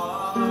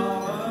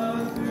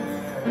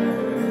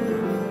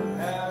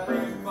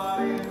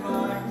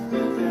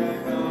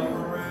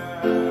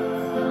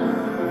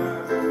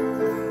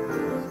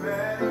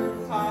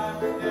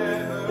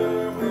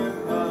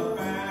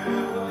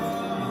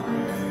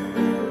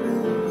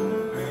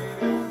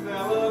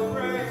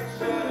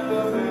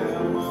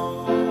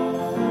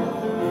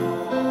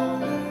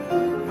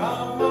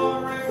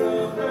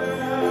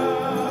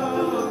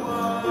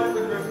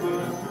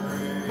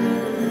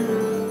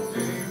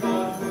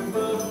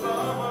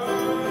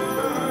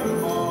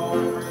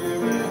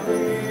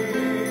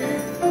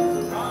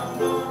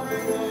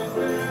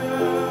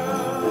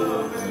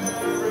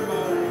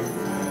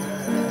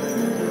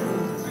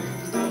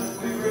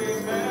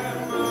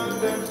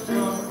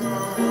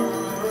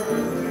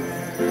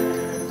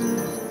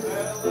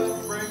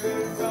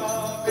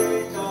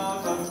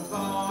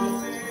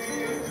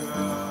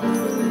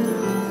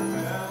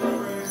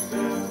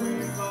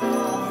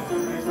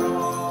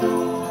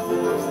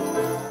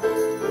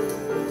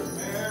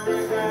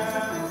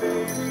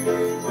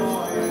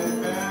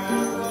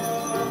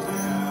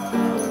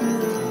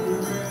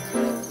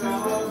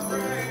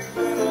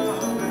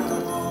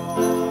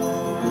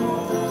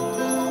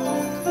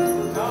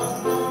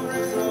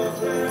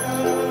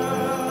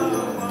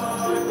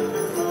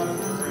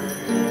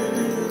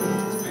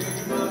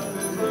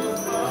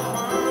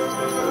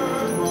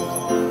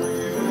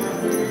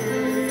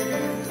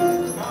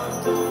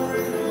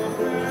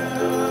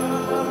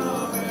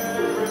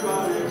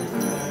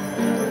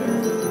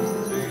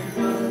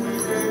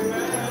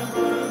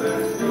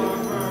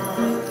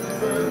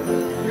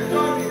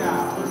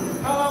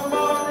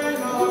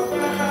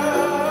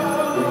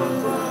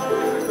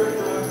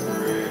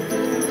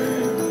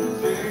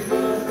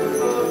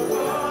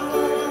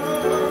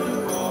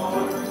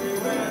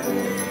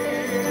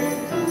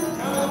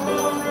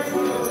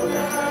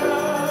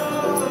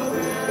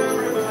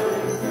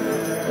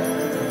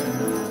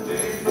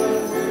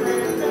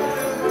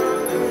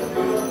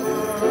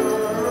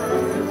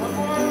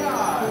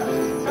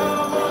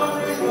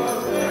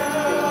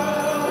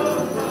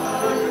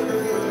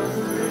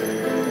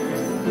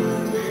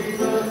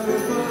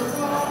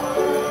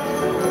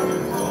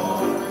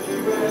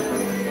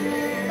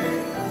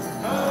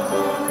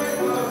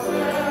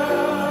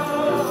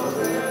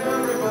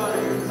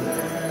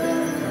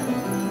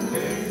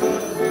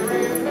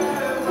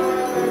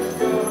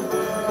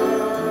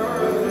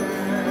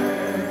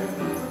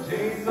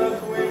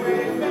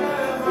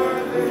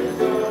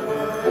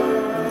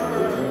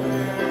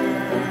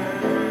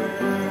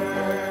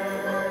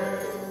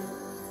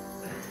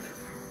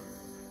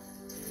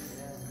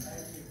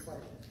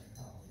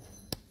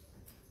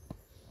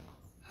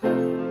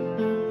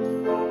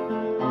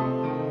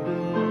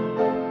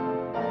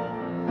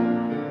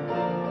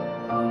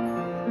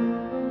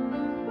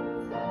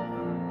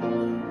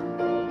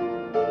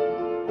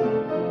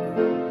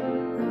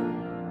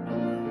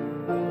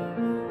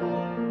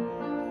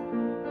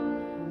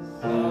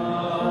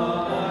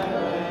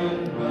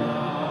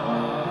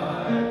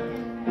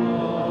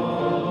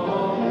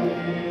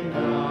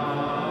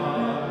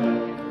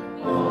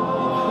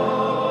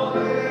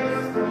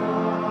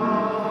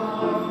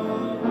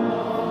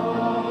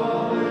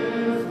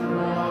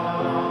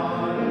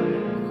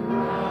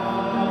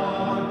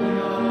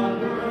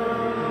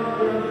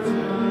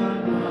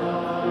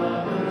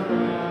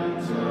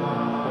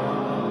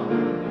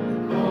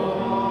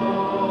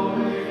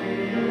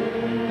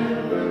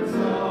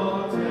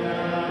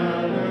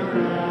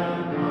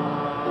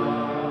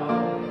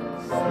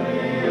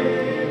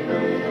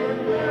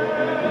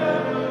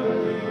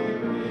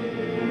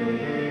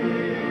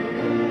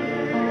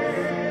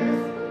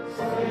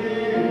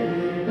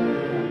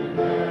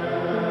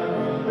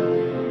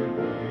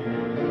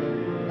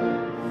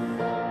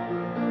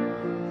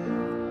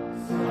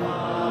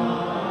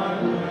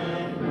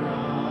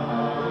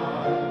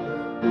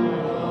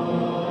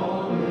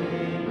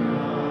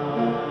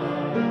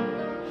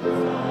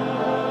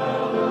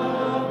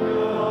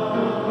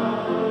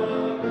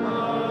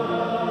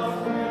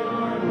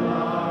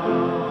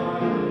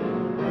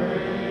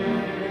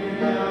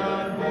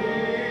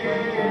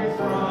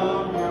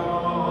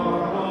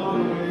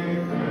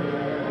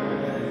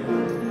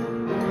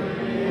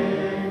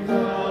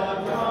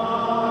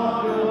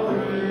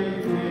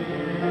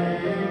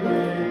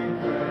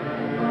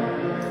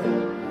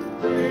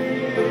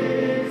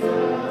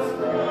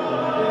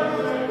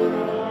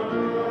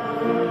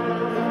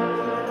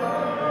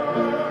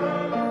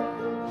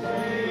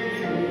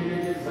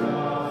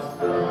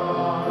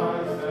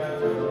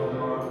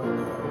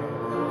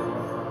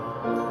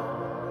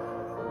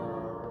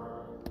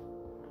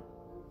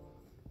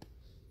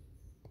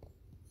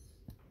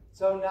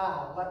So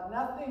now, let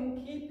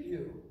nothing keep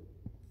you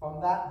from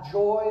that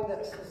joy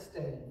that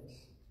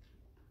sustains.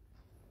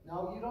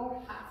 No, you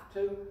don't have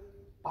to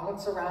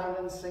bounce around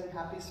and sing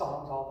happy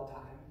songs all the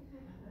time.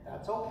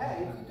 That's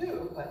okay if you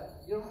do,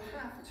 but you don't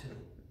have to.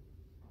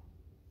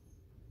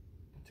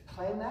 But to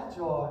claim that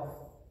joy,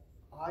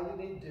 all you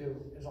need to do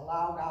is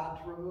allow God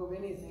to remove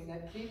anything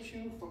that keeps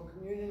you from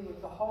communion with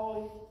the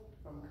holy,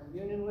 from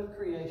communion with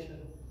creation,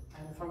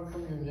 and from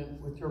communion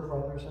with your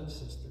brothers and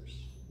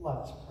sisters. Let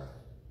us pray.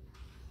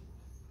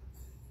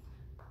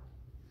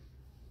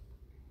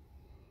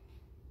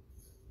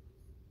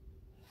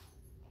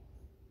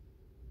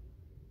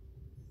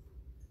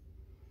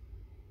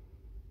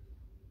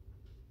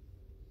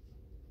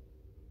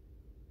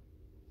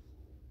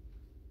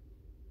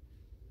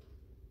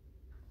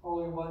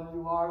 Holy One,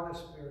 you are the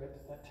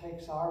Spirit that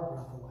takes our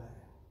breath away.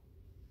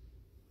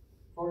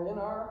 For in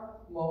our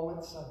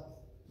moments of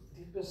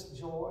deepest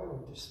joy or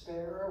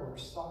despair or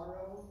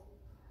sorrow,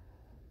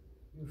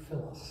 you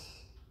fill us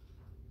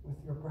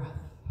with your breath.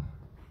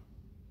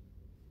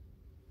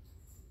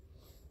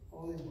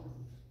 Holy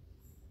One,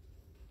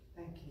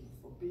 thank you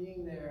for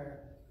being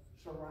there,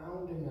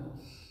 surrounding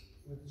us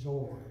with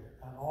joy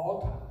at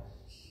all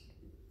times.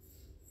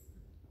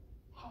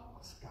 Help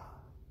us,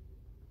 God,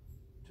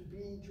 to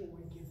be joy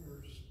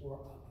givers for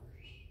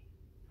others.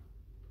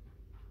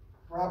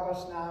 Wrap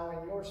us now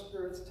in your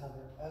Spirit's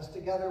tether, as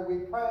together we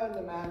pray in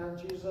the manner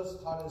Jesus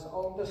taught his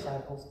own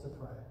disciples to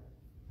pray.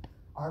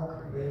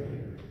 Our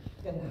Creator,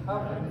 in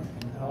heaven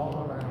and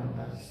all around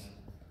us,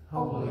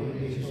 holy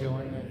is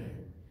your name.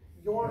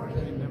 Your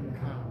kingdom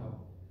come,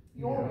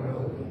 your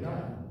will be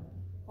done,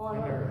 on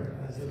earth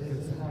as it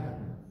is in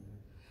heaven.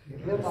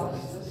 Give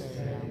us this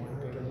day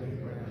our daily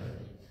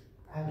bread,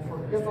 and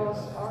forgive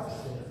us our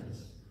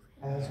sins,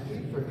 as we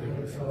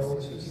forgive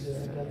those who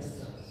sin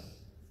against us.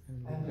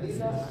 And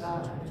lead us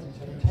not into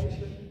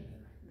temptation,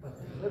 but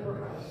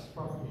deliver us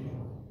from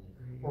evil.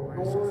 For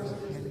yours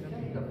is the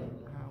kingdom,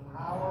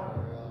 power,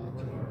 and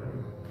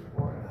glory,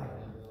 forever.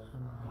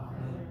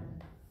 Amen.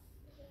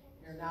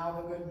 Hear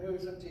now the good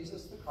news of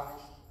Jesus the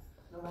Christ.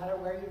 No matter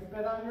where you've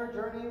been on your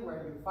journey,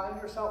 where you find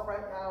yourself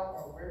right now,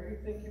 or where you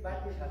think you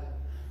might be headed,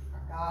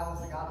 our God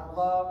is a God of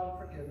love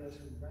and forgiveness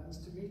who runs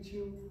to meet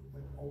you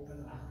with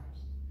open arms.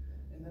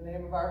 In the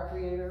name of our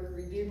Creator,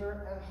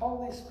 Redeemer, and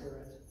Holy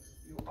Spirit,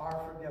 you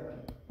are forgiven.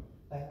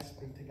 Thanks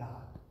be to God.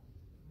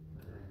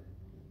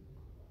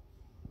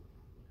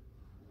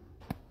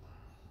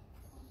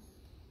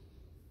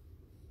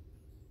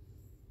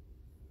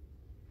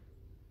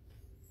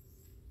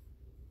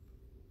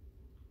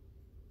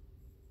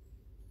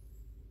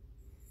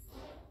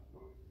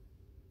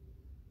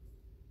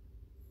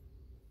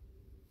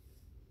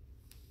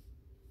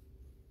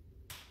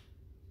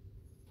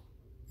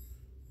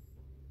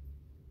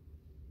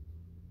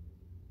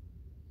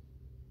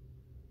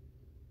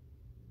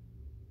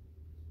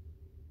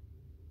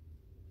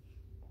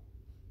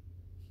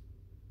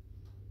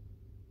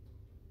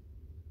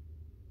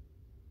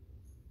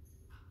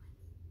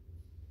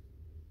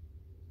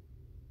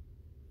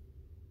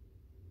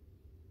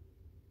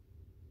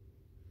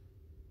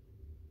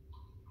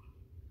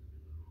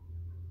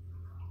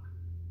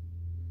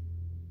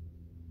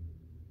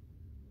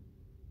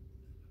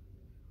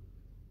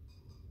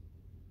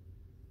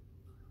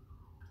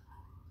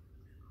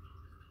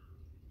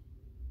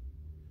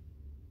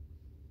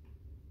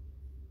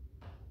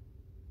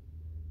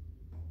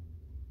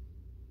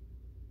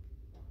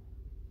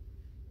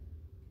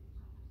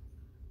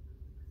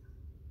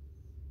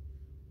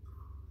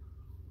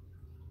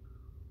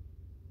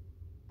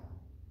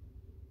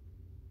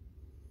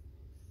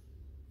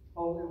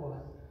 Holy One,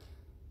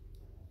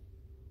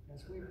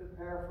 as we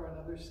prepare for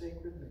another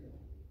sacred meal,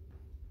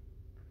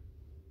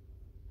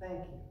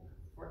 thank you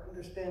for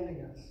understanding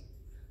us.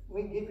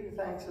 We give you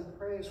thanks and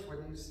praise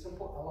for these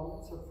simple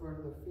elements of fruit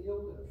of the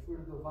field and fruit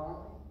of the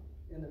vine.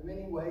 In the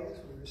many ways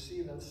we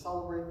receive and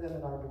celebrate them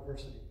in our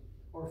diversity,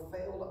 or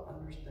fail to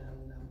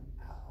understand them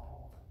at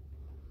all.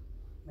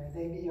 May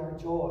they be our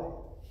joy,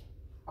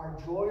 our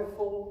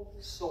joyful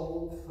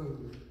soul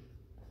food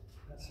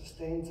that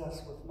sustains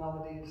us with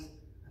melodies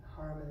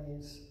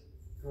harmonies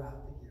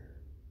throughout the year.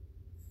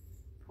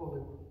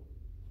 Holy One,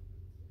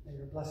 may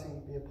your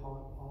blessing be upon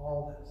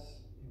all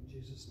this. In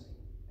Jesus' name,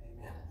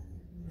 amen.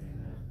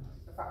 Amen.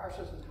 If our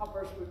ushers and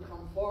helpers would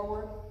come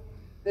forward,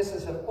 this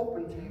is an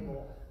open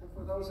table. And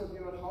for those of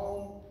you at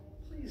home,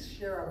 please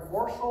share a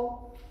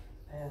morsel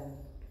and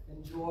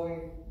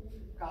enjoy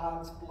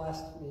God's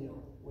blessed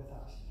meal with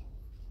us.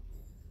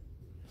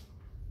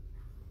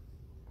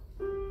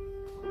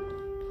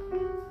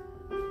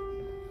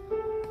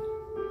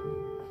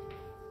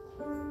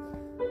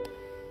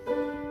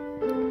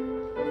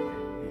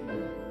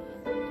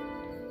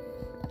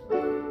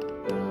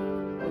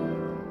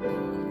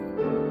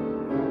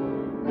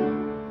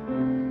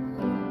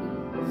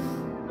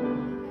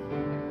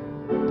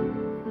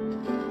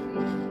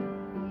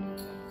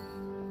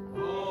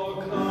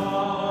 Oh,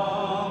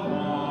 come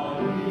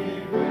on,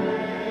 ye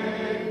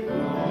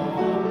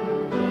faithful.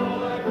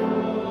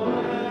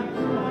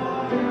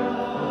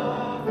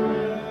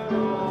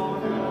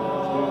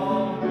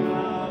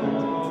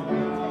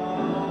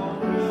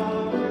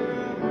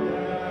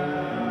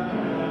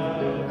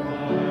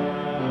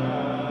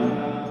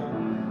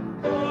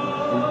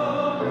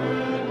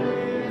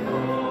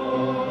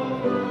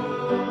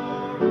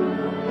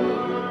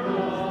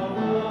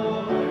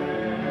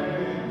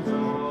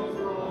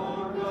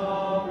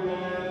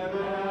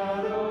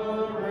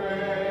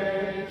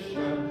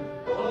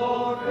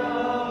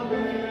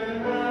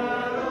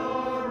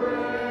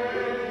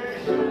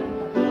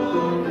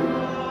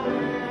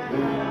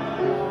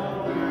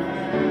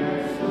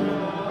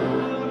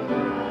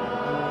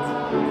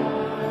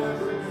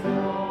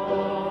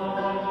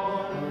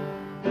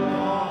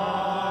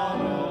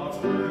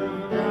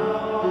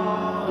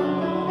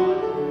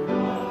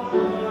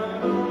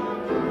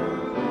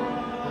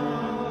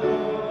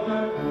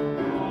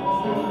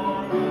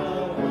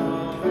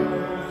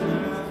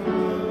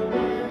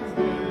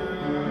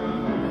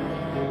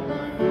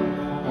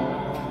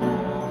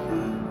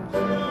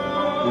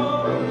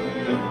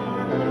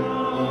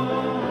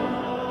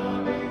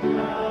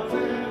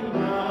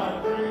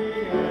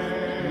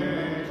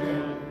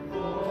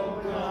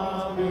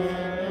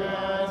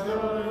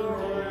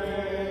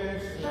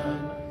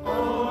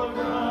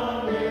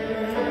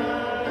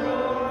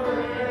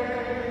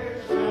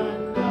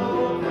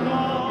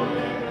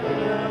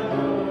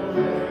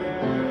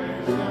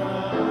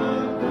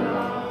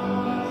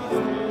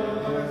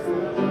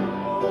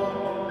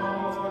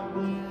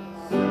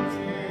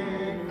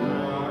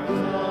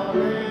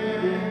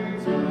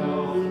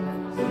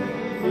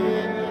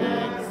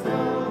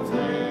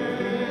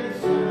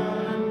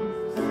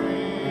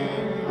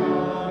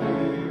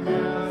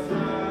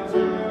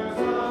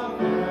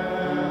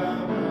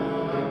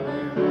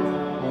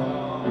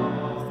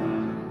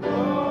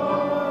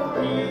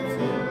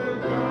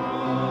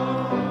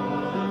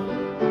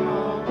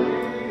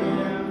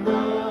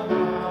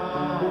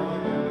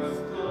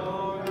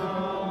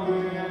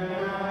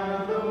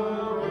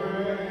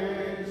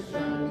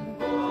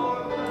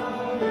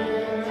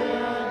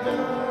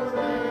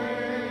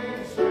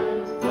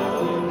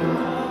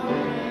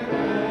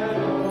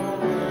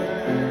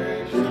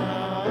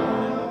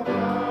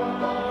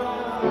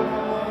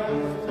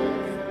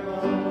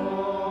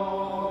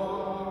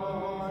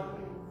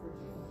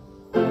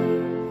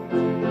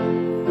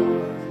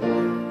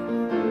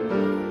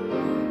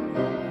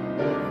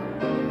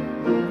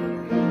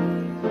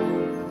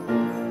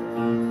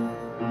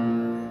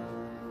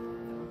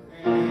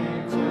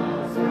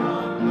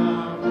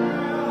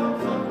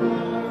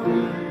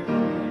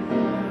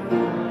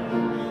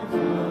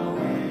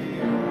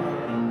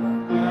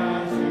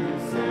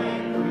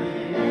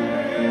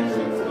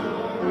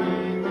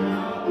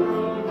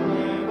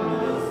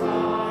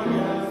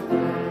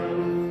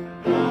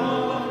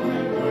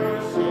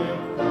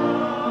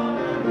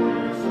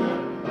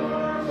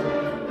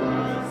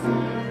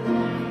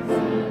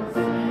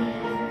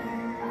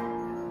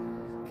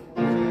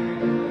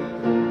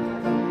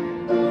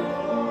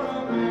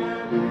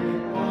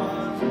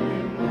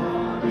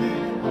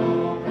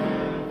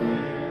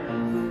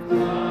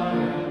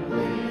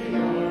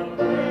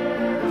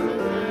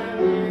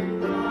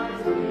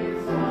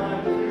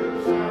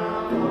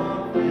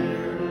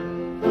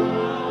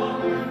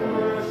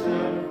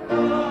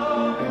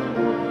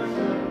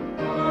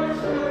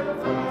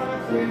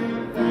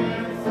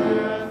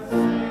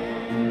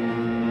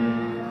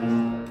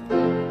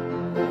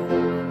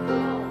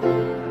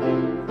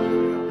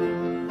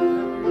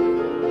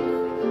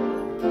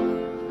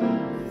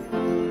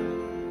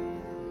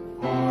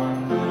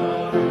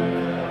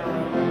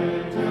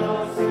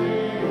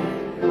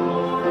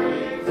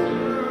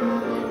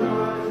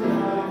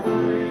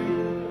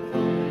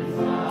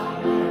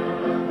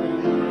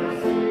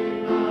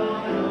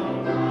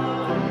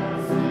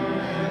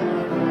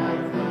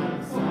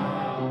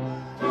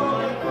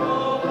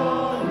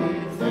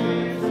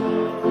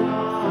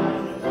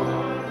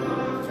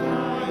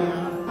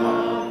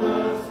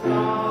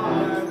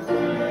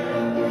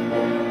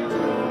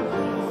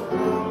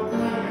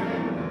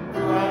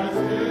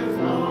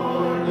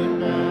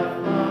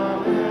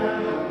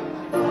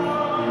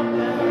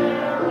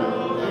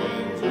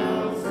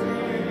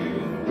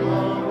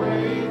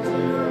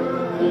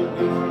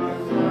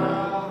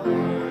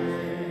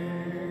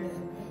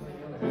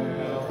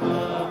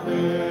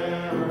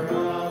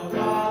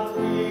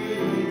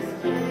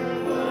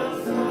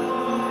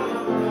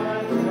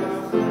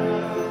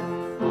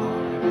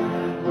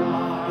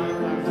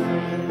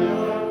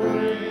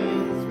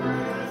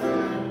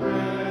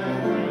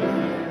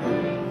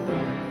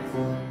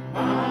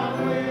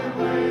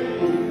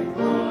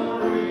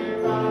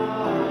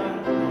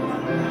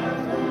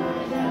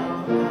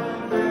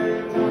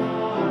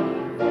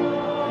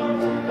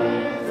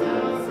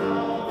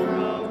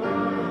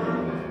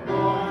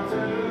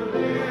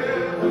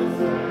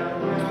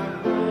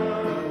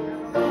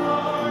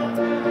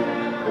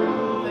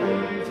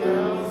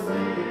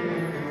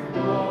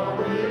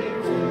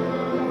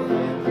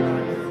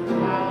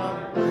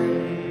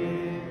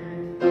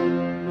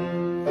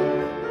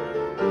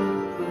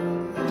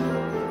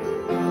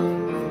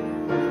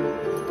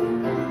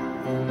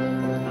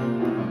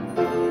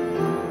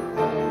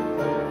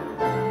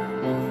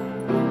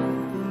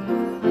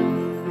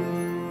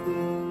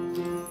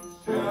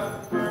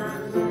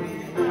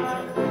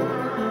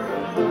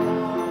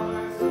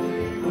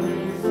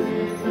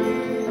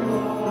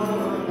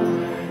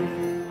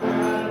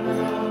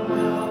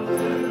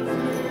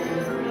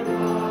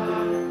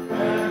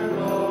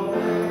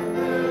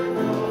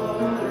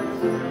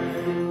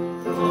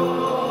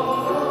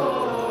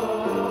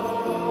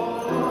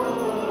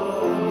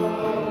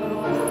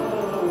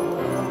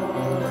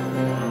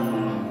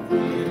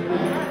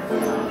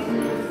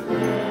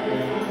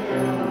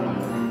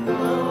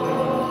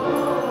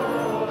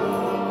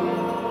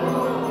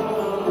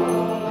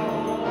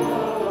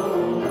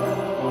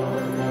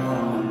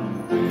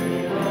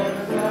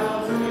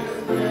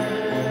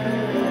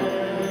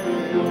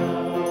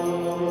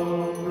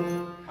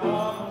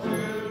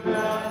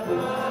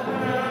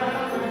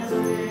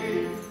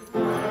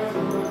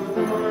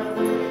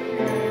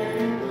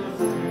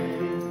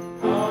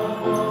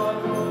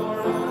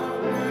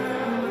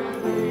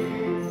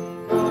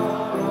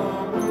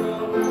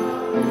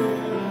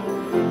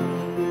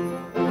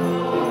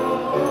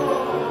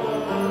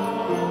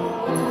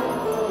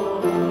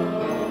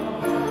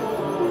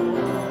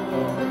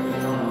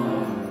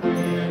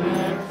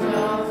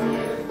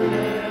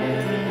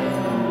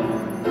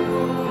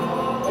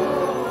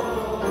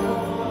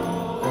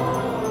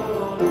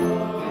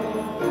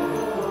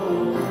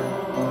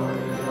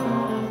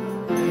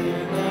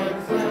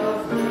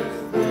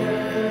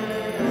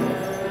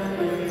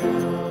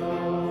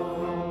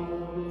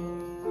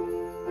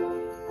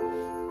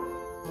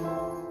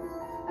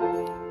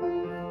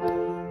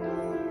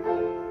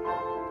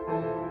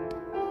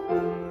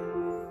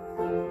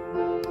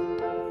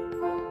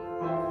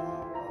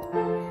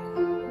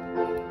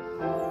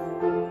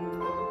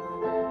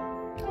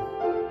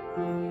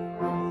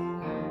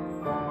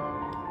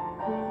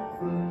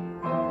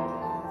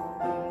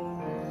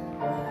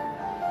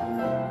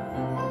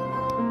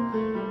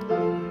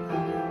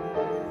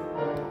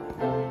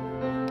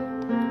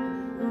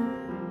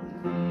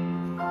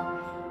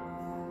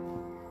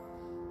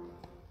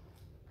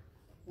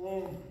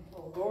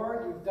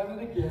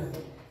 Again,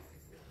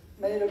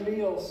 made a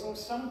meal so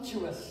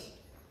sumptuous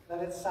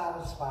that it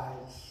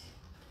satisfies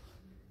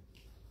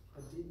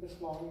the deepest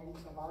longings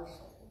of our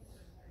soul.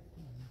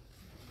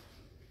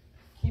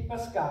 Keep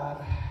us,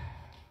 God,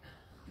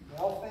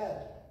 well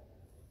fed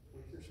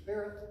with your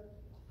spirit,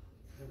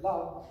 your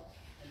love,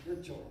 and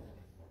your joy.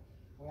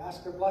 We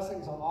ask your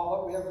blessings on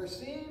all that we have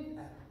received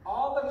and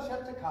all that is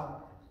yet to come.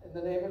 In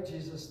the name of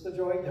Jesus, the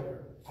joy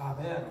giver.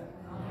 Amen.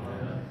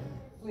 Amen.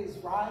 Please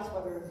rise,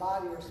 whether in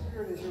body or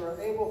spirit, as you are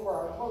able, for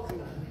our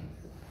closing.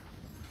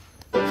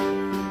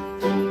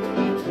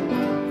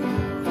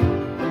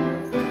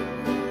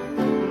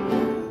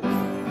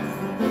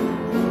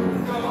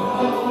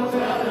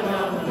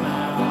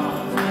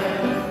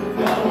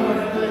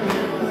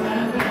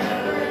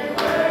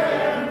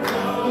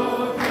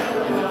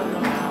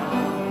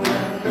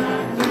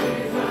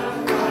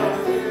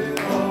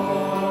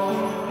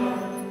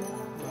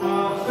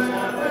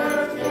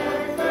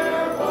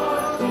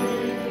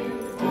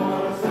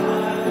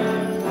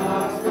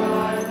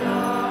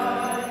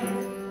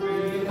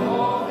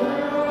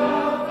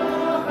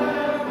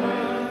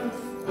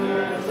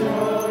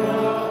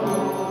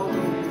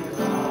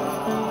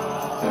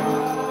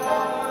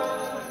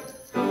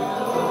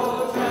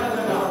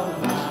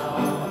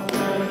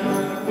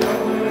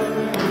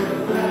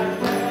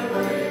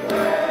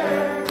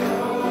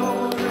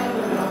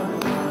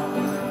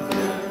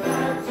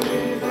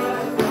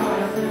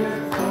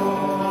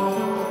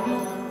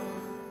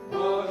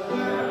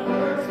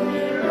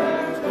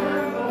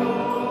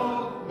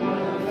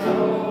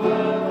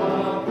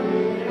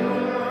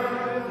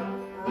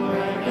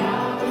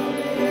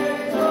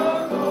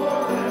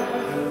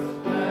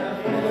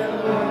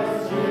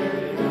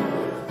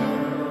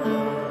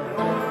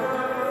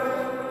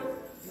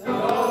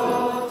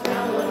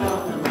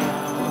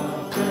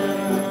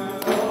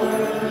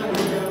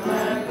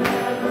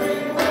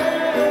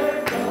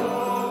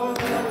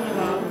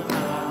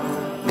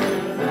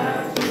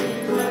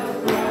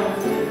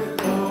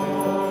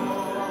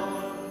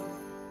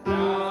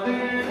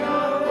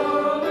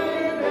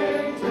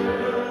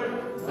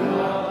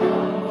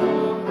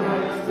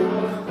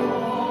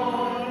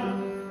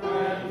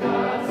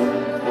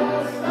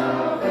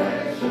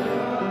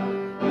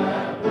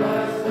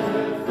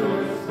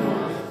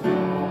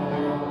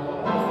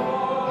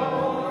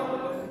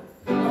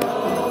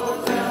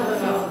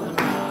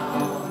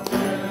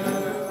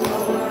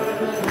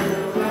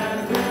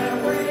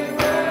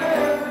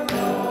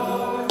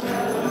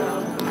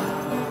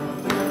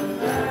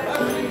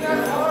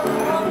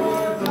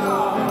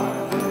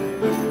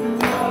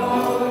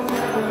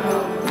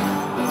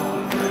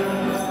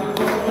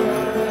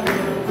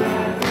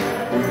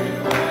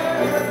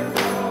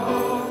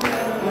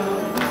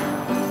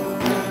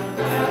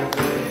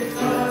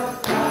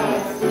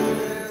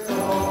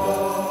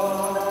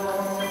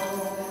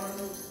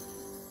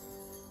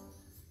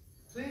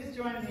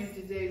 join me in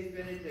today's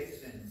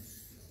benediction.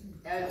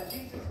 As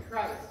Jesus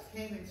Christ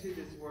came into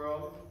this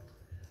world,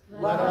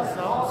 let us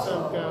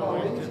also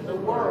go into the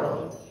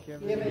world,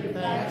 giving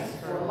thanks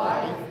for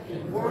life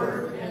in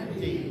word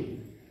and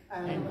deed,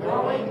 and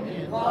growing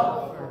in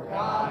love for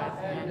God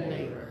and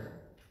neighbor.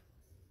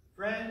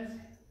 Friends,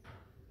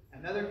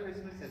 another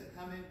Christmas has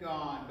come and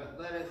gone, but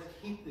let us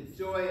keep the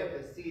joy of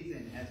the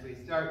season as we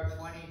start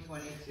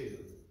 2022.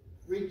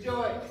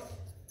 Rejoice!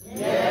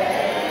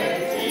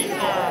 Yay,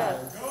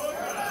 Jesus!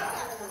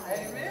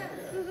 Amen.